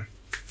the Ghana.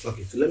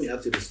 Okay, so let me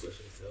ask you this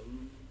question.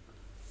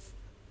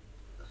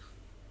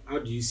 How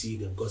do you see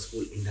the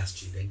gospel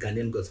industry, the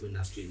Ghanaian gospel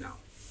industry now?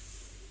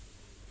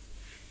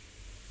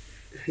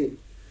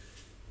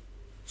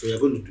 So we are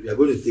going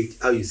to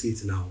take how you see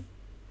it now.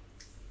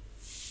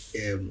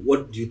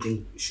 What do you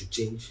think should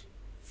change?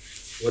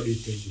 What do you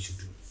think we should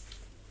do?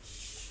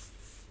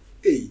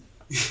 Hey.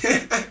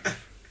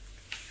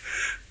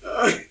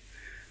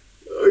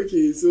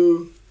 Okay,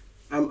 so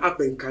I'm up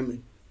and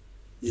coming.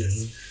 Yes.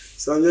 Mm-hmm.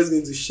 So I'm just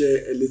going to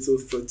share a little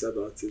thought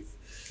about it.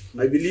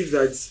 Mm-hmm. I believe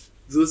that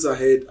those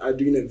ahead are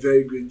doing a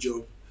very great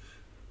job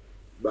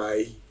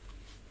by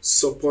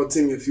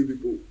supporting a few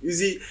people. You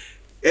see,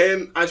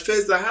 at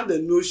first I had the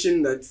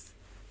notion that,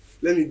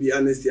 let me be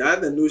honest here, I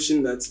had the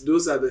notion that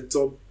those are the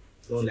top.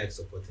 Don't like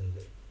supporting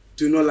them.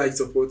 Do not like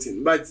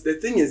supporting. But the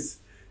thing is,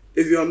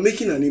 if you are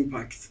making an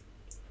impact,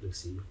 they'll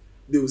see you.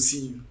 They will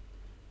see you.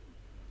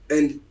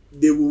 And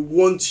they will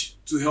want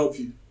to help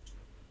you.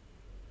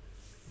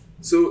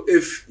 So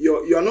if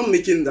you're not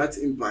making that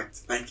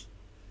impact, like,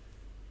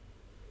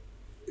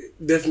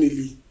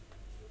 definitely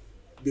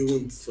they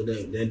won't. So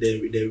then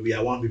we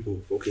are one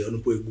people. Okay,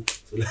 on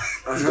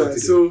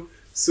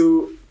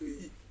so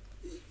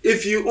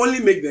if you only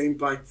make the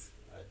impact,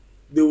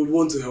 they would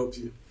want to help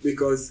you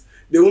because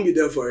they won't be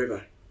there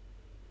forever.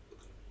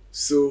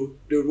 So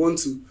they want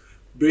to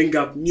bring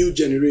up new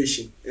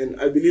generation, and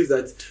I believe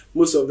that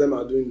most of them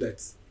are doing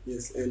that.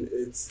 Yes, and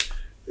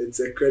it's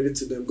a credit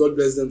to them. God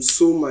bless them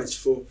so much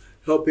for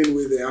helping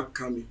with the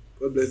upcoming.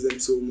 God bless them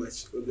so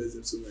much. God bless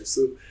them so much.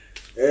 So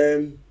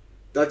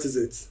that is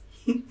it.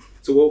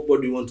 So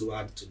what do you want to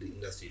add to the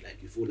industry?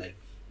 Like, you feel like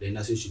the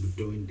industry should be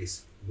doing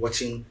this,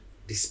 watching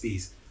this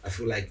space. I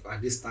feel like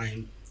at this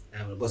time,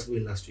 the gospel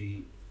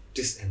industry,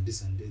 this and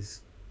this and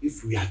this,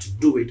 if we are to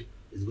do it,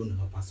 it's going to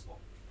help us more.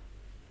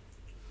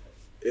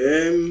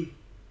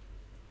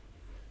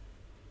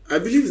 I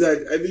believe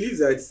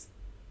that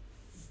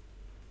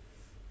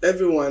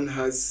everyone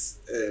has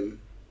a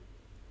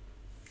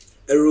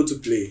role to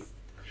play.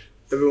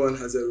 Everyone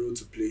has a role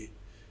to play.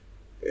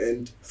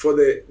 And for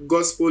the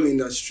gospel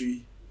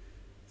industry,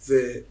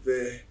 this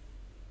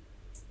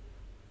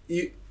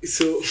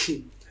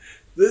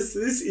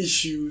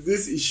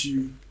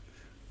issue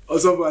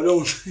also I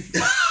don't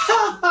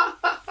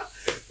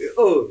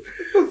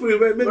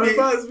maybe my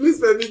past, please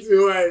permit me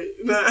why.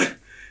 Nah,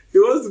 he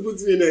wants to put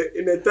me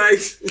in a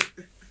tight.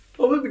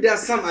 Or maybe there are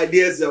some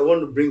ideas I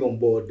want to bring on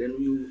board, then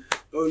you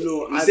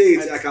say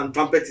it, I can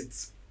trumpet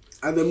it.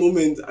 At the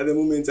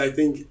moment, I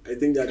think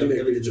they're doing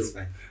a great job.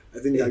 I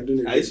think they're doing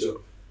a great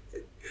job.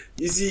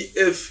 You see,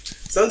 if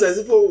sometimes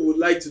people would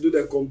like to do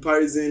the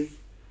comparison,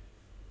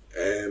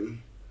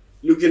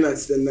 looking at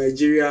the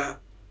Nigeria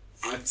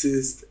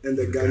artist and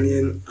the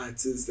Ghanaian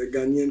artist, the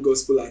Ghanaian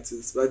gospel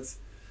artist, but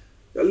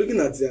you're looking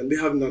at them, they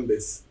have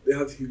numbers, they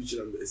have huge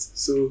numbers.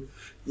 So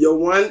your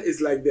one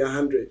is like the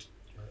 100.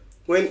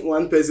 When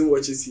one person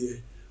watches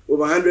here,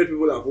 over 100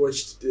 people have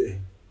watched there.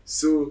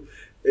 So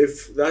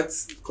if that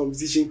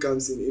competition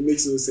comes in, it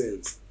makes no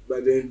sense.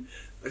 But then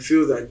I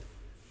feel that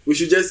we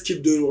should just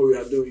keep doing what we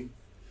are doing.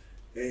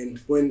 And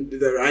when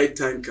the right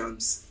time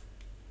comes,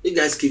 you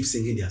guys keep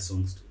singing their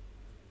songs too.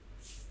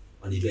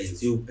 On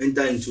events, you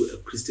enter into a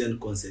Christian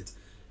concert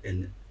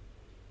and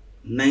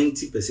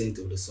 90%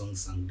 of the songs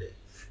sung there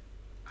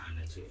are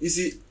Nigerian. You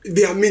see,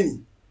 there are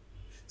many.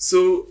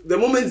 So the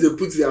moment they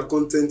put their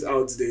content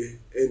out there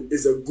and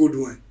it's a good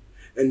one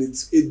and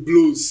it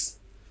blows.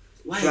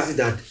 Why is it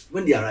that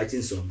when they are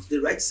writing songs, they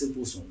write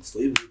simple songs for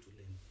you to learn?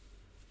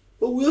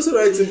 But we also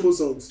write simple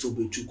songs.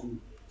 Tobechuku,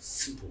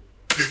 simple.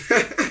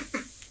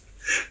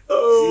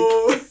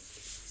 Oh,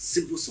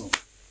 see? Simple song.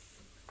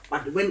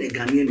 But when a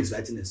Ghanaian is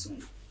writing a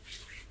song,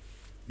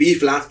 B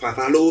flat,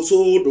 fafalo,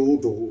 so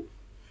do,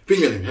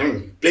 plenty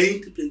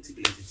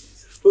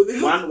things.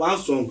 One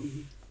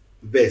song,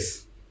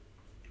 verse,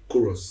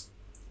 chorus,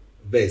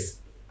 verse,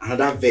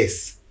 another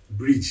verse,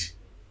 bridge,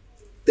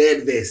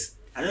 third verse.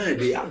 I don't know,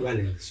 they are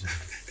running this one.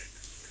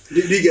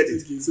 Do you get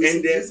it? Okay, so and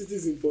simplicity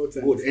is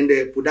important. Good. And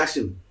the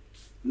production,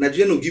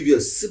 Nigerian will give you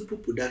a simple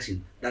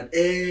production that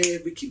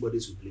every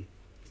keyboardist will play.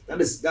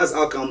 That's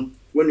how come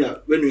when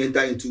you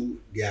enter into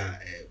their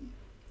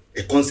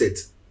a concert,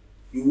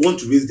 you want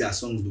to raise their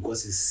songs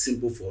because it's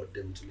simple for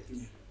them to learn.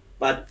 Yeah.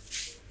 But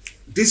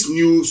these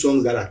new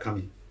songs that are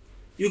coming,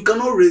 you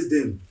cannot raise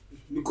them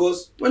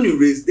because when you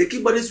raise, the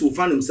keyboardist will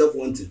find himself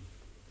wanting.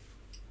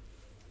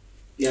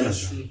 You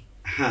understand?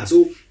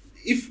 So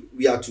if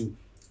we are to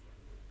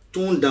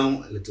tone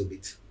down a little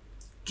bit,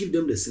 give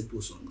them the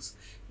simple songs.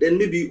 Then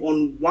maybe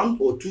on one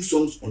or two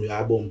songs on your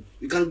album,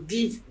 you can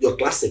give your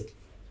classic.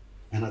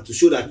 and to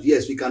show that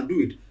yes, we can do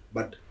it,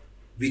 but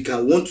we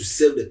can want to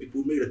serve the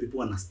people, make the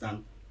people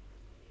understand.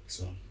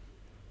 So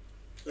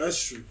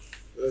that's true.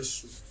 That's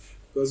true.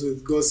 Because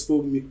with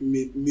gospel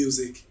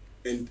music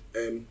and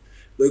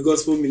the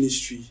gospel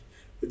ministry,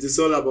 it is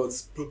all about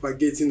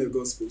propagating the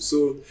gospel.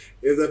 So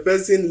if the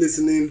person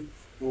listening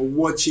or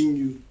watching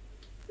you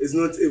is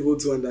not able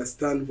to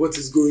understand what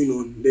is going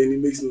on, then it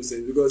makes no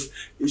sense, because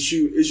it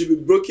should be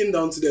broken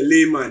down to the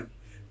layman,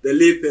 the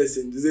lay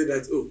person, to say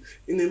that, oh,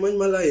 in a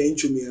manmala ya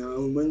inchumi,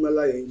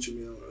 manmala ya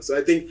inchumi. So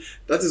I think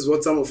that is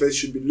what some of us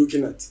should be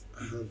looking at.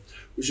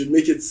 We should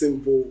make it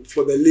simple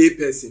for the lay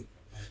person.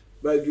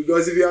 But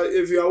because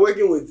if you are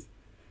working with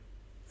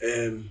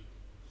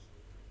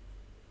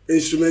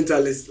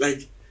instrumentalists,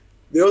 like,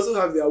 they also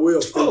have their way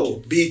of thinking.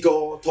 oh, beat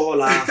or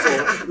taller,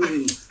 so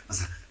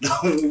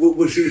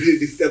what should really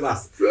disturb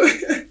us?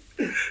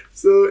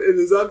 So it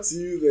is up to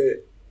you,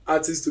 the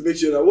artist, to make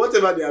sure that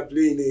whatever they are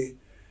playing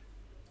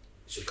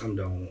Should come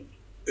down.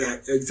 Yeah,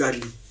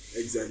 exactly.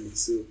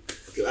 So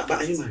Okay, but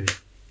are you married?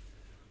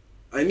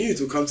 I knew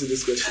to come to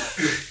this question.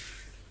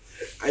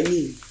 I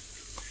knew.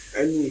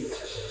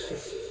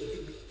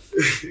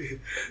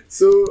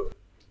 So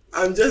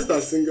I'm just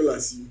as single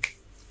as you.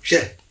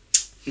 Sure.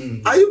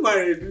 Are you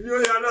married? No,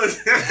 you are not.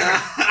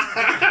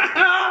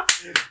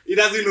 He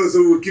doesn't know,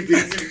 so we'll keep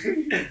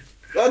it.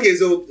 Okay,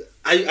 so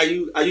are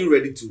you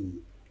ready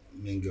to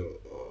mingle?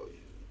 Or...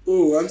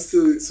 Oh, I'm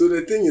still. So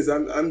the thing is,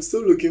 I'm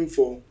still looking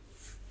for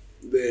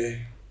the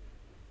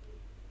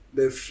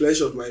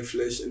flesh of my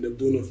flesh and the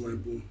bone of my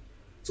bone.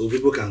 So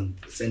people can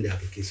send their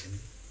application.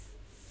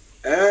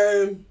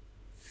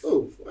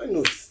 Oh, why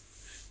not?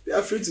 They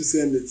are free to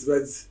send it,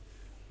 but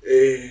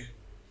it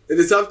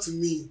is up to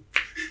me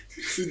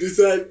to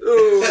decide.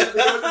 Oh, because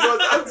it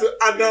was up to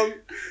Adam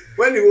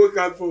when he woke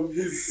up from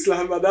his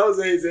slumber. That was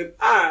when he said,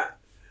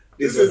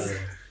 this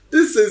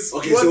is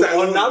okay. What So I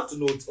on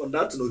want.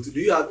 that note, do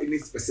you have any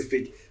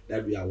specific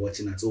that we are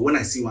watching at? So when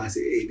I see one, I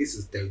say, hey, this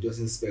is Terry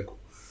Johnson Speckle.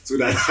 So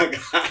that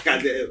I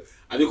can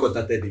have you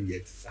contacted him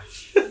yet?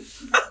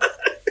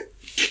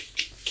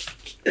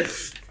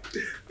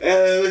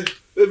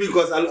 Maybe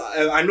because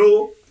I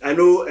know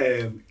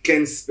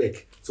Ken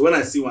Speck. So when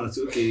I see one, I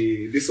say,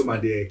 okay, this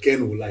one there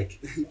Ken will like.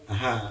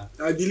 I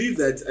believe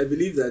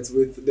that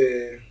with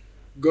the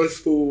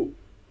gospel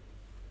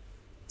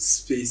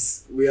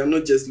space, we are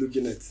not just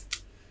looking at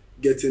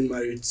getting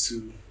married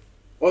to,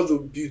 although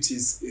beauty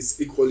is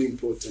equally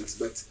important,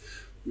 but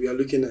we are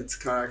looking at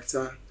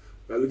character.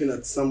 We are looking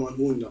at someone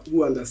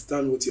who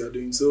understands what you are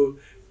doing. So,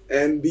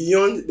 and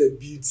beyond the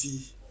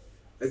beauty,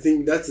 I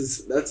think that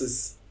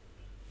is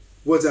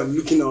what I'm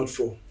looking out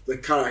for, the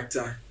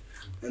character,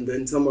 and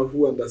then someone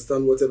who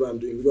understands whatever I'm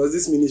doing. Because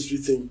this ministry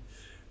thing,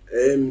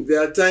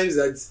 there are times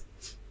that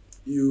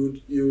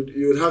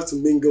you'd have to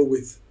mingle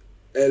with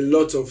a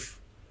lot of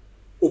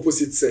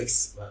opposite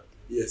sex. Right.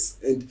 Yes,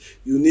 and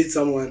you need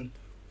someone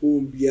who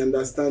will be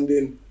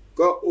understanding.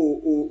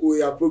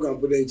 Your program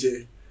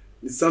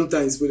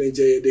sometimes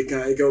they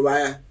can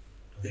buy.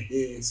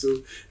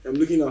 So I'm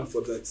looking out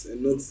for that,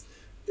 and not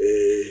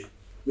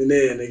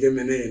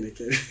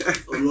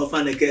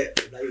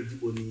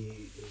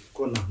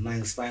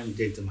nice fine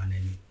gentleman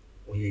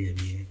we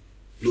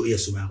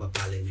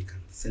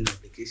can send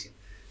application.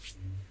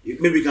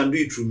 Maybe you can do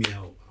it through me.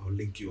 I'll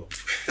link you up.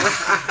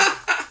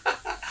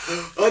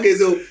 Okay,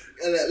 so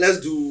let's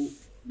do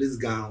this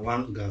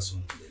one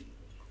song then.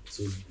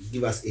 So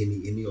give us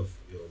any of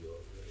your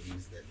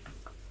names then.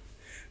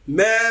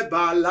 Me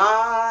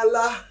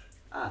balala,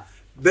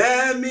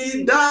 be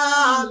mi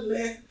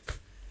dale,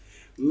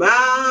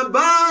 ma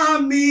ba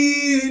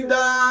mi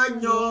da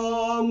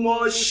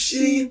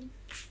nyomoshi,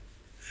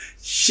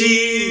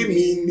 shi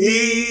mi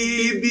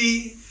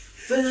nibi,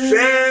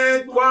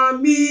 fe kwa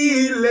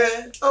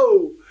mile,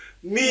 oh,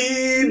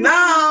 mi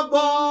na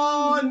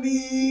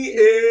boni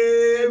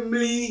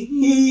emli.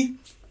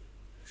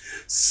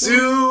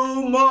 Su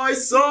moi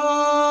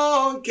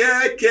son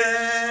keke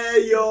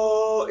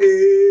yo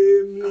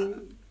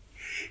emli.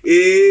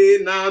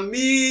 Na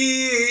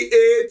mi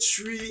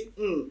etri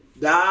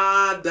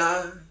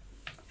dada.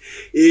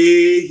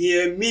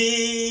 Hear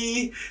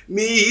me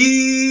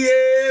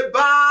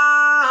eba.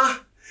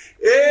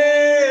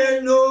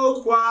 No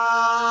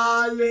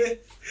kwale.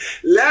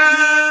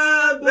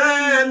 Lebenagbe.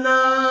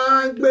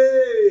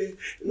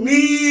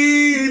 Ni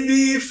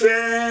bi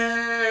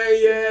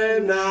feye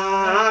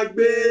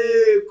nagbe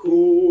ko.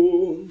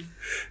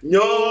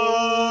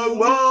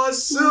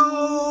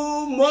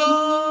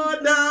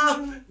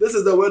 This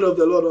is the word of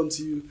the Lord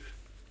unto you.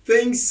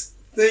 Things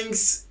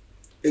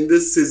in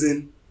this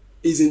season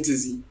isn't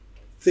easy.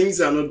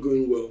 Things are not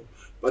going well.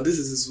 But this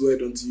is his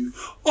word unto you.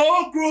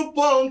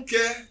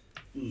 Okroponke,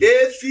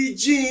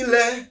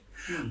 efijinle,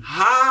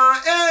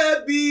 ha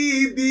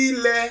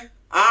ebibile,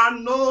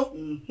 ano,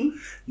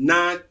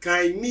 na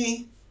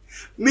kaini,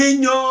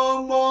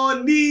 minyomo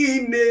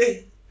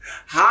nine,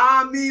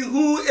 ha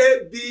mihu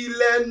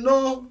ebile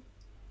no,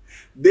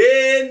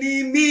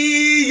 beni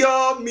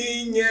miyo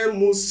minye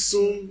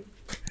musum,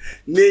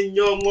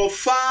 minyomo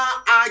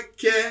fa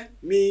ake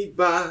mi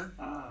ba.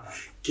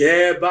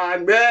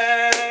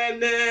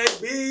 Kebagbene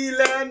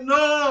bile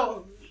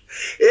no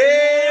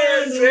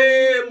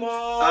eze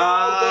mo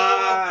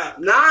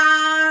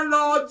na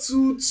lo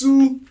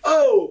tutu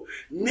oh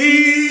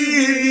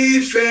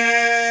mi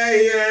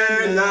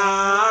fe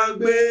na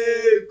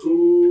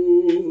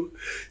gbeko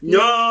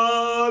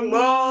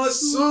nyomo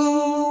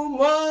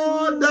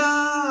sumoda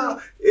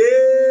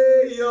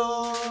eyo.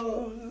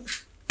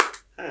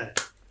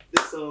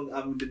 This song,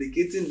 I'm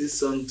dedicating this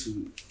song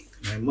to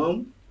my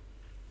mom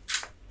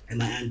and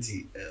my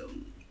auntie,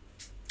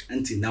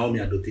 Auntie Naomi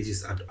Adote.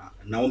 She's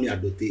Naomi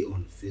Adote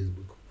on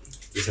Facebook.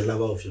 She's a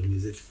lover of your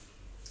music.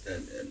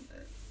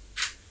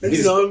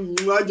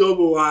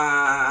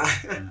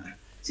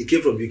 She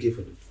came from UK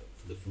for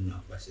the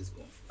funeral, but she's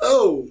gone.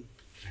 Oh,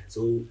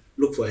 so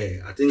look for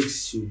her. I think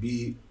she'll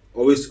be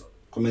always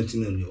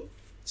commenting on your.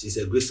 She's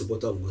a great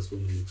supporter of gospel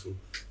music, so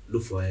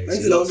look for her.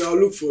 Auntie Naomi, I'll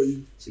look for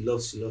you. She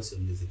loves your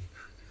music.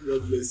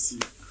 God bless you.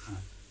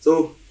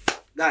 So,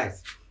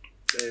 guys,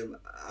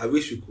 I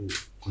wish we could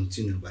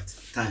continue, but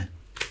time.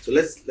 So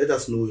let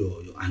us know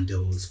your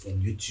handles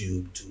from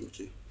YouTube to.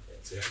 Okay.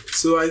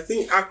 So I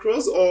think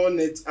across all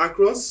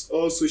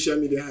social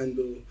media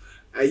handle,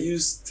 I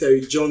use Terry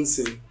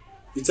Johnson.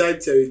 You type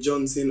Terry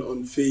Johnson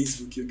on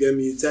Facebook, you get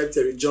me. You type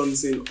Terry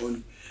Johnson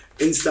on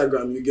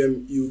Instagram, you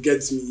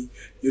get me.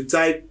 You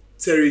type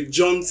Terry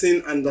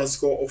Johnson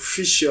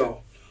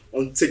 _official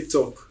on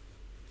TikTok,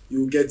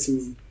 you get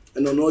me.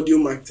 And on Audio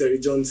Mac, Terry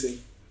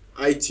Johnson,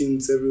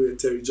 iTunes, everywhere,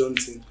 Terry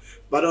Johnson.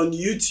 But on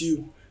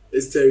YouTube,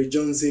 it's Terry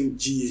Johnson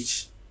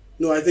GH.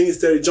 No, I think it's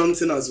Terry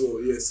Johnson as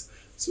well, yes.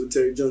 So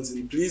Terry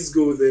Johnson, please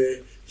go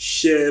there,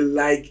 share,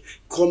 like,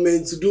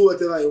 comment, do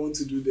whatever I want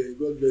to do there.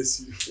 God bless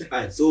you.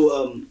 Alright,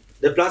 so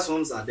the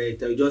platforms are there,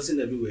 Terry Johnson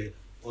everywhere.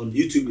 On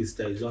YouTube is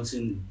Terry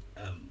Johnson,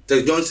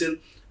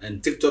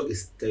 and TikTok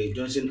is Terry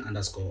Johnson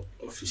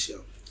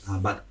 _official.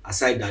 But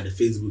aside that, the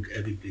Facebook,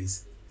 every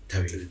place,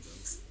 Terry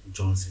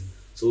Johnson.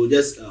 So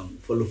just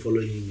follow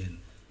him and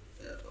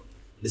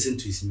listen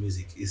to his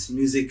music. His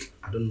music,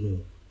 I don't know,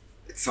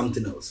 it's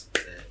something else.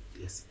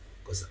 Yes,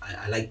 because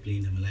I like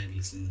playing them, I like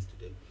listening to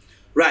them.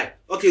 Right.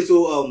 Okay.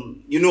 So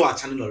you know our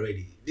channel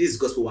already. This is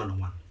Gospel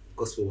 101.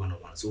 Gospel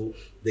 101. So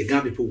the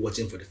Ghana people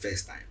watching for the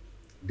first time.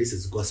 This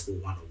is Gospel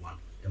 101,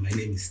 and my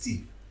name is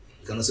Steve.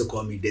 You can also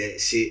call me there.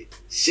 She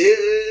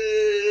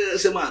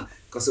man. You can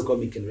also call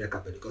me Ken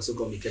Rekapet. You can also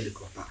call me Ken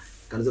Dekropa.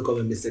 You can also call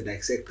me Mr.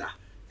 Dissector.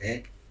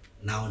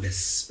 Now the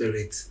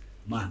Spirit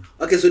Man.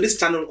 Okay, so this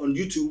channel on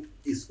YouTube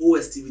is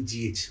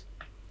OSTVGH.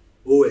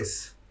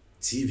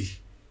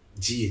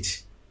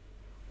 OSTVGH.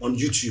 On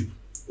YouTube,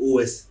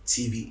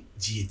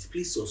 OSTVGH.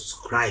 Please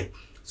subscribe.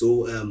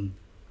 So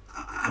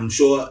I'm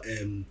sure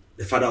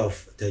the father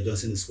of Terry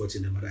Johnson is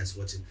watching, the mother is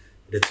watching,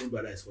 the twin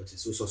brother is watching.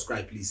 So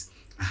subscribe, please.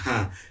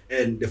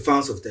 And the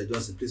fans of Terry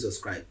Johnson, please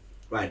subscribe.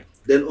 Right.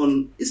 Then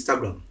on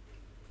Instagram,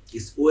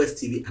 it's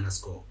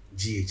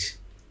OSTV_GH.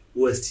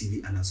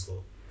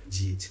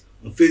 OSTV_GH.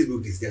 On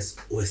Facebook, it's just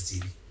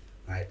OSTV.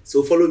 Right.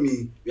 So follow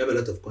me. We have a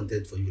lot of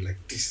content for you like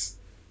this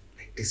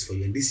for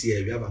you. And this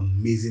year we have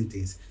amazing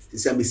things.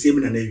 This year I'm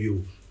saving an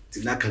review.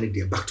 Now can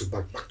it back to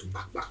back.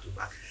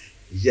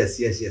 Yes.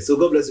 So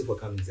God bless you for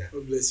coming, sir.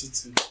 God bless you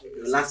too.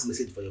 Your last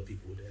message for your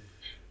people then.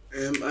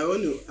 I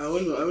want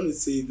to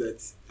say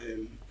that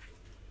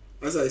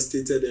as I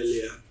stated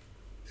earlier,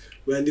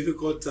 we're in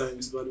difficult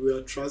times, but we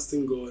are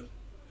trusting God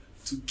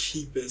to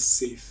keep us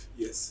safe.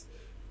 Yes.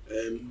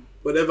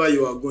 Whatever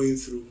you are going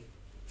through,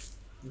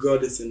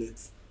 God is in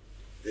it,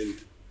 and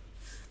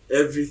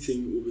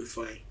everything will be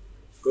fine.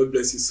 God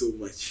bless you so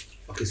much.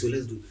 Okay, so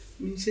let's do.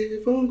 Mishe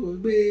fonko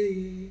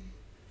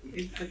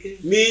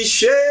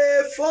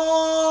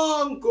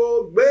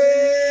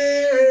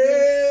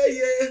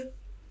gbeye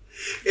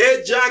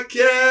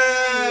ejake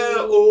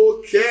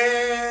oke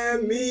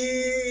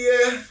miye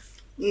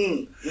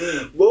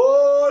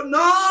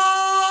bono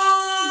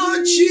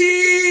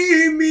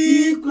chi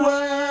mi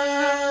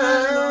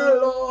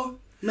kwelo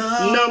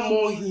na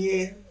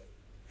mohie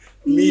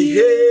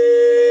mihe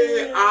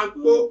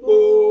akpopo.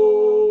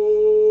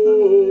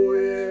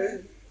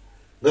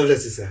 God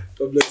bless you, sir.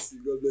 God bless you.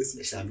 God bless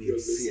you. God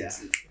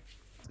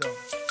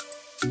bless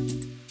you.